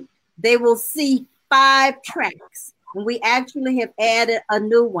site, they will see 5 tracks. And we actually have added a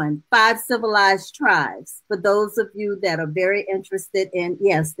new one, 5 Civilized Tribes, for those of you that are very interested in,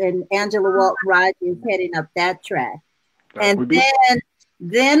 yes, and Angela Walton-Rogers is heading up that track. And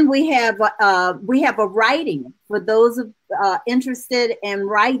then we have a writing for those interested in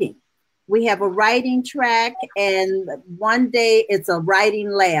writing. We have a writing track, and one day it's a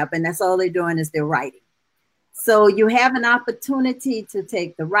writing lab, and that's all they're doing is they're writing. So you have an opportunity to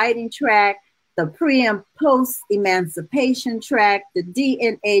take the writing track, the pre and post emancipation track, the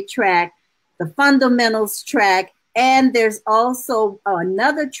DNA track, the fundamentals track, and there's also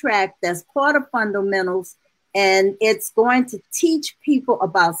another track that's part of fundamentals, and it's going to teach people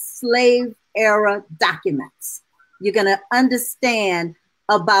about slave era documents. You're going to understand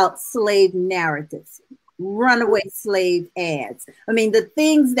about slave narratives, runaway slave ads. I mean, the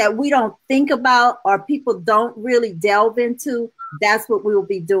things that we don't think about or people don't really delve into, that's what we'll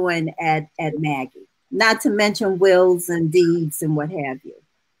be doing at Maggie. Not to mention wills and deeds and what have you.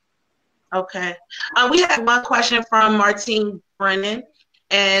 Okay. We have one question from Martine Brennan,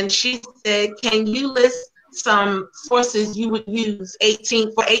 and she said, can you list some sources you would use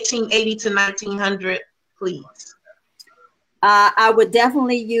for 1880 to 1900, please? I would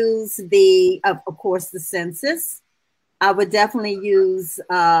definitely use of course, the census. I would definitely use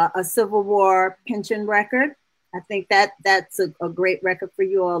a Civil War pension record. I think that's a great record for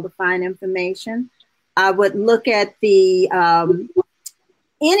you all to find information. I would look at the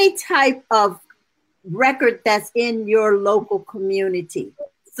any type of record that's in your local community.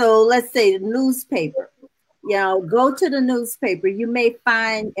 So let's say the newspaper. Go to the newspaper. You may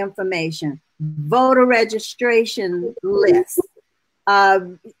find information. Voter registration list,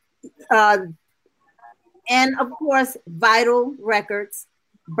 and of course, vital records,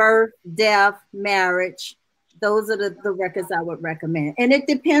 birth, death, marriage. Those are the records I would recommend. And it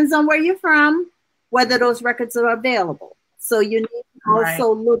depends on where you're from, whether those records are available. So you need to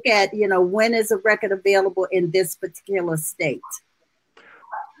also look at, when is a record available in this particular state.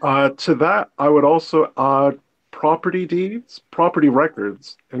 To that, I would also add property deeds, property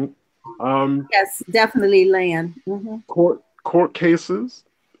records, and yes, definitely land. Mm-hmm. Court cases,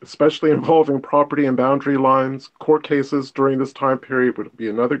 especially involving property and boundary lines. Court cases during this time period would be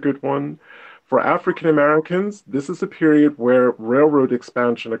another good one. For African Americans, this is a period where railroad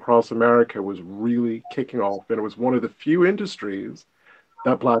expansion across America was really kicking off, and it was one of the few industries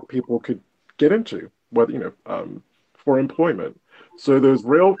that Black people could get into, for employment. So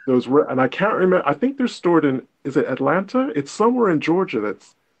and I can't remember. I think they're stored in, is it Atlanta? It's somewhere in Georgia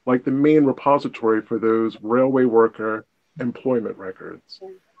that's like the main repository for those railway worker employment records.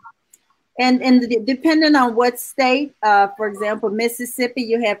 And depending on what state, for example, Mississippi,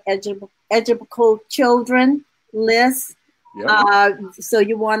 you have educable children lists. Yep. So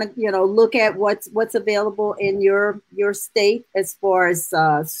you want to, look at what's available in your state as far as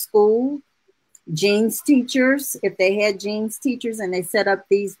school, jeans teachers. If they had jeans teachers and they set up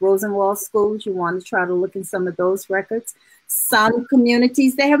these Rosenwald schools, you want to try to look in some of those records. Some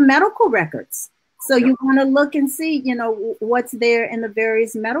communities, they have medical records. So you want to look and see, what's there in the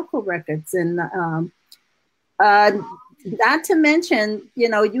various medical records. And not to mention,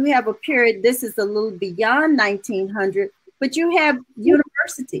 you have a period, this is a little beyond 1900, but you have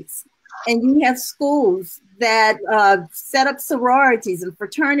universities and you have schools that set up sororities and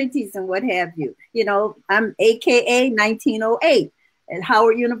fraternities and what have you. I'm AKA 1908. At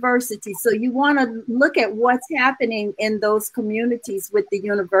Howard University. So you want to look at what's happening in those communities with the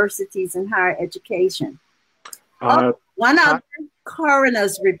universities and higher education. One other,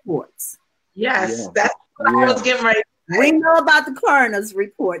 coroner's reports. Yes, that's what I was getting ready to say. We know about the coroner's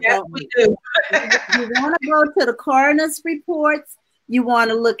report, yes, don't we? We do. You want to go to the coroner's reports. You want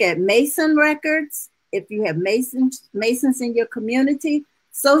to look at Mason records. If you have Masons in your community,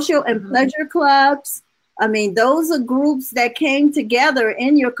 social and pleasure clubs. I mean, those are groups that came together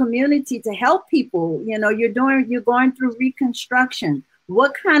in your community to help people. You're going through Reconstruction.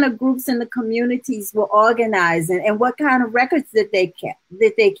 What kind of groups in the communities were organized, and what kind of records did they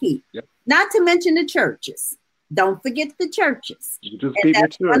keep? Yep. Not to mention the churches. Don't forget the churches.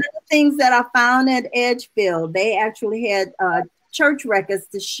 That's one of the things that I found at Edgefield. They actually had church records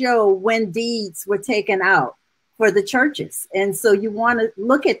to show when deeds were taken out for the churches. And so you want to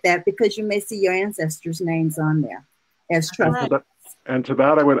look at that because you may see your ancestors' names on there as trustees. And to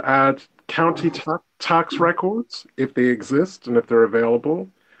that, I would add county tax records, if they exist and if they're available.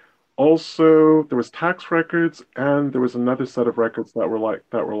 Also, there was tax records, and there was another set of records that were like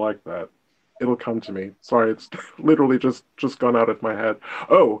that. It'll come to me. Sorry, it's literally just gone out of my head.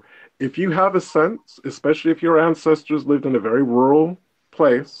 Oh, if you have a sense, especially if your ancestors lived in a very rural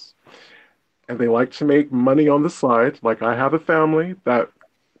place, and they like to make money on the side, like I have a family that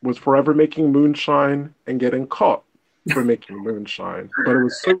was forever making moonshine and getting caught for making moonshine. But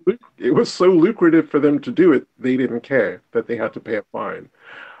it was so lucrative for them to do it, they didn't care that they had to pay a fine.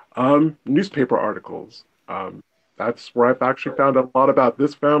 Newspaper articles. That's where I've actually found out a lot about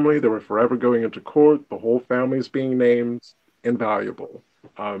this family. They were forever going into court. The whole family is being named. Invaluable.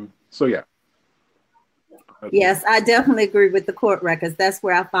 So yeah. Yes, I definitely agree with the court records. That's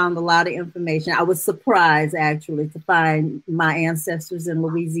where I found a lot of information. I was surprised, actually, to find my ancestors in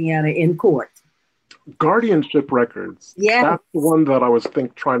Louisiana in court. Guardianship records. Yes. That's the one that I was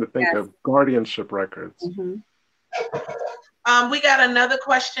trying to think Yes. of. Guardianship records. Mm-hmm. We got another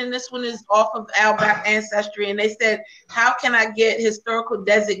question. This one is off of Outback Ancestry, and they said, "How can I get historical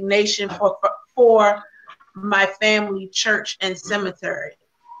designation for my family church and cemetery?"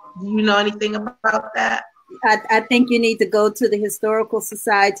 Do you know anything about that? I think you need to go to the Historical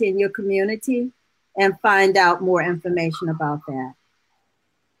Society in your community and find out more information about that.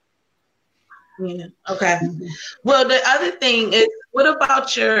 Yeah. Okay. Well, the other thing is, what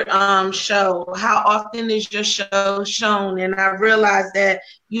about your show? How often is your show shown? And I realized that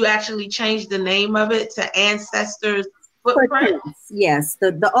you actually changed the name of it to Ancestors Footprints. Yes,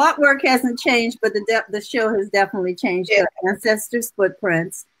 the artwork hasn't changed, but the show has definitely changed. Yeah. To Ancestors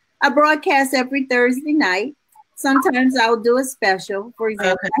Footprints. I broadcast every Thursday night. Sometimes I'll do a special. For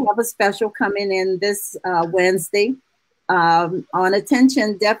example, I have a special coming in this Wednesday on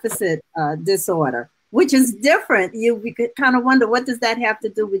attention deficit disorder, which is different. You could kind of wonder, what does that have to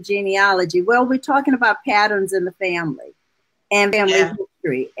do with genealogy? Well, we're talking about patterns in the family and family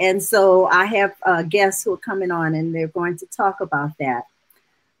history. And so I have guests who are coming on, and they're going to talk about that.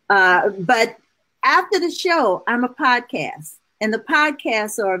 But after the show, I'm a podcast. And the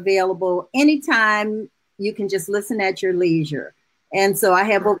podcasts are available anytime. You can just listen at your leisure. And so I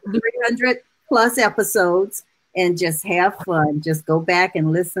have over 300 plus episodes, and just have fun. Just go back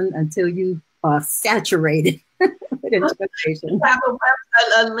and listen until you are saturated with information. You have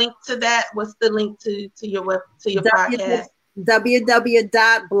a link to that? What's the link to your podcast?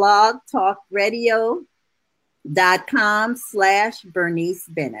 www.blogtalkradio.com/Bernice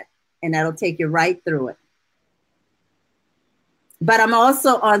Bennett. And that'll take you right through it. But I'm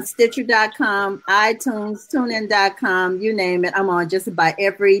also on Stitcher.com, iTunes, TuneIn.com, you name it. I'm on just about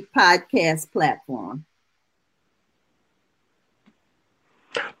every podcast platform.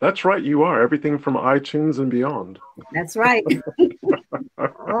 That's right, you are. Everything from iTunes and beyond. That's right.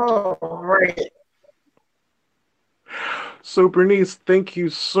 Oh, right. So, Bernice, thank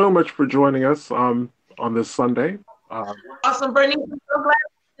you so much for joining us on this Sunday. Awesome, Bernice. I'm so glad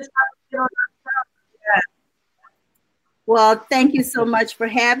you decided to get on our show. Yeah. Well, thank you so much for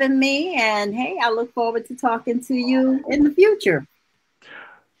having me. And hey, I look forward to talking to you in the future.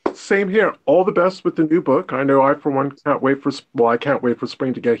 Same here. All the best with the new book. I know I, for one, can't wait for, well, I can't wait for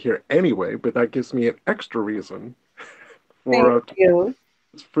spring to get here anyway, but that gives me an extra reason for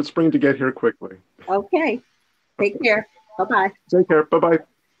spring to get here quickly. Okay. Take care. Bye-bye. Take care. Bye-bye.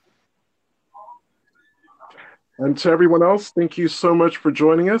 And to everyone else, thank you so much for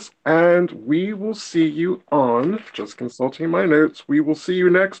joining us. And we will see you on, just consulting my notes, we will see you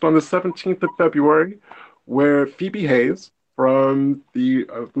next on the 17th of February, where Phoebe Hayes from the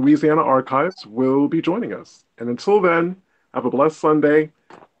Louisiana Archives will be joining us. And until then, have a blessed Sunday.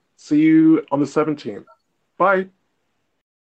 See you on the 17th. Bye.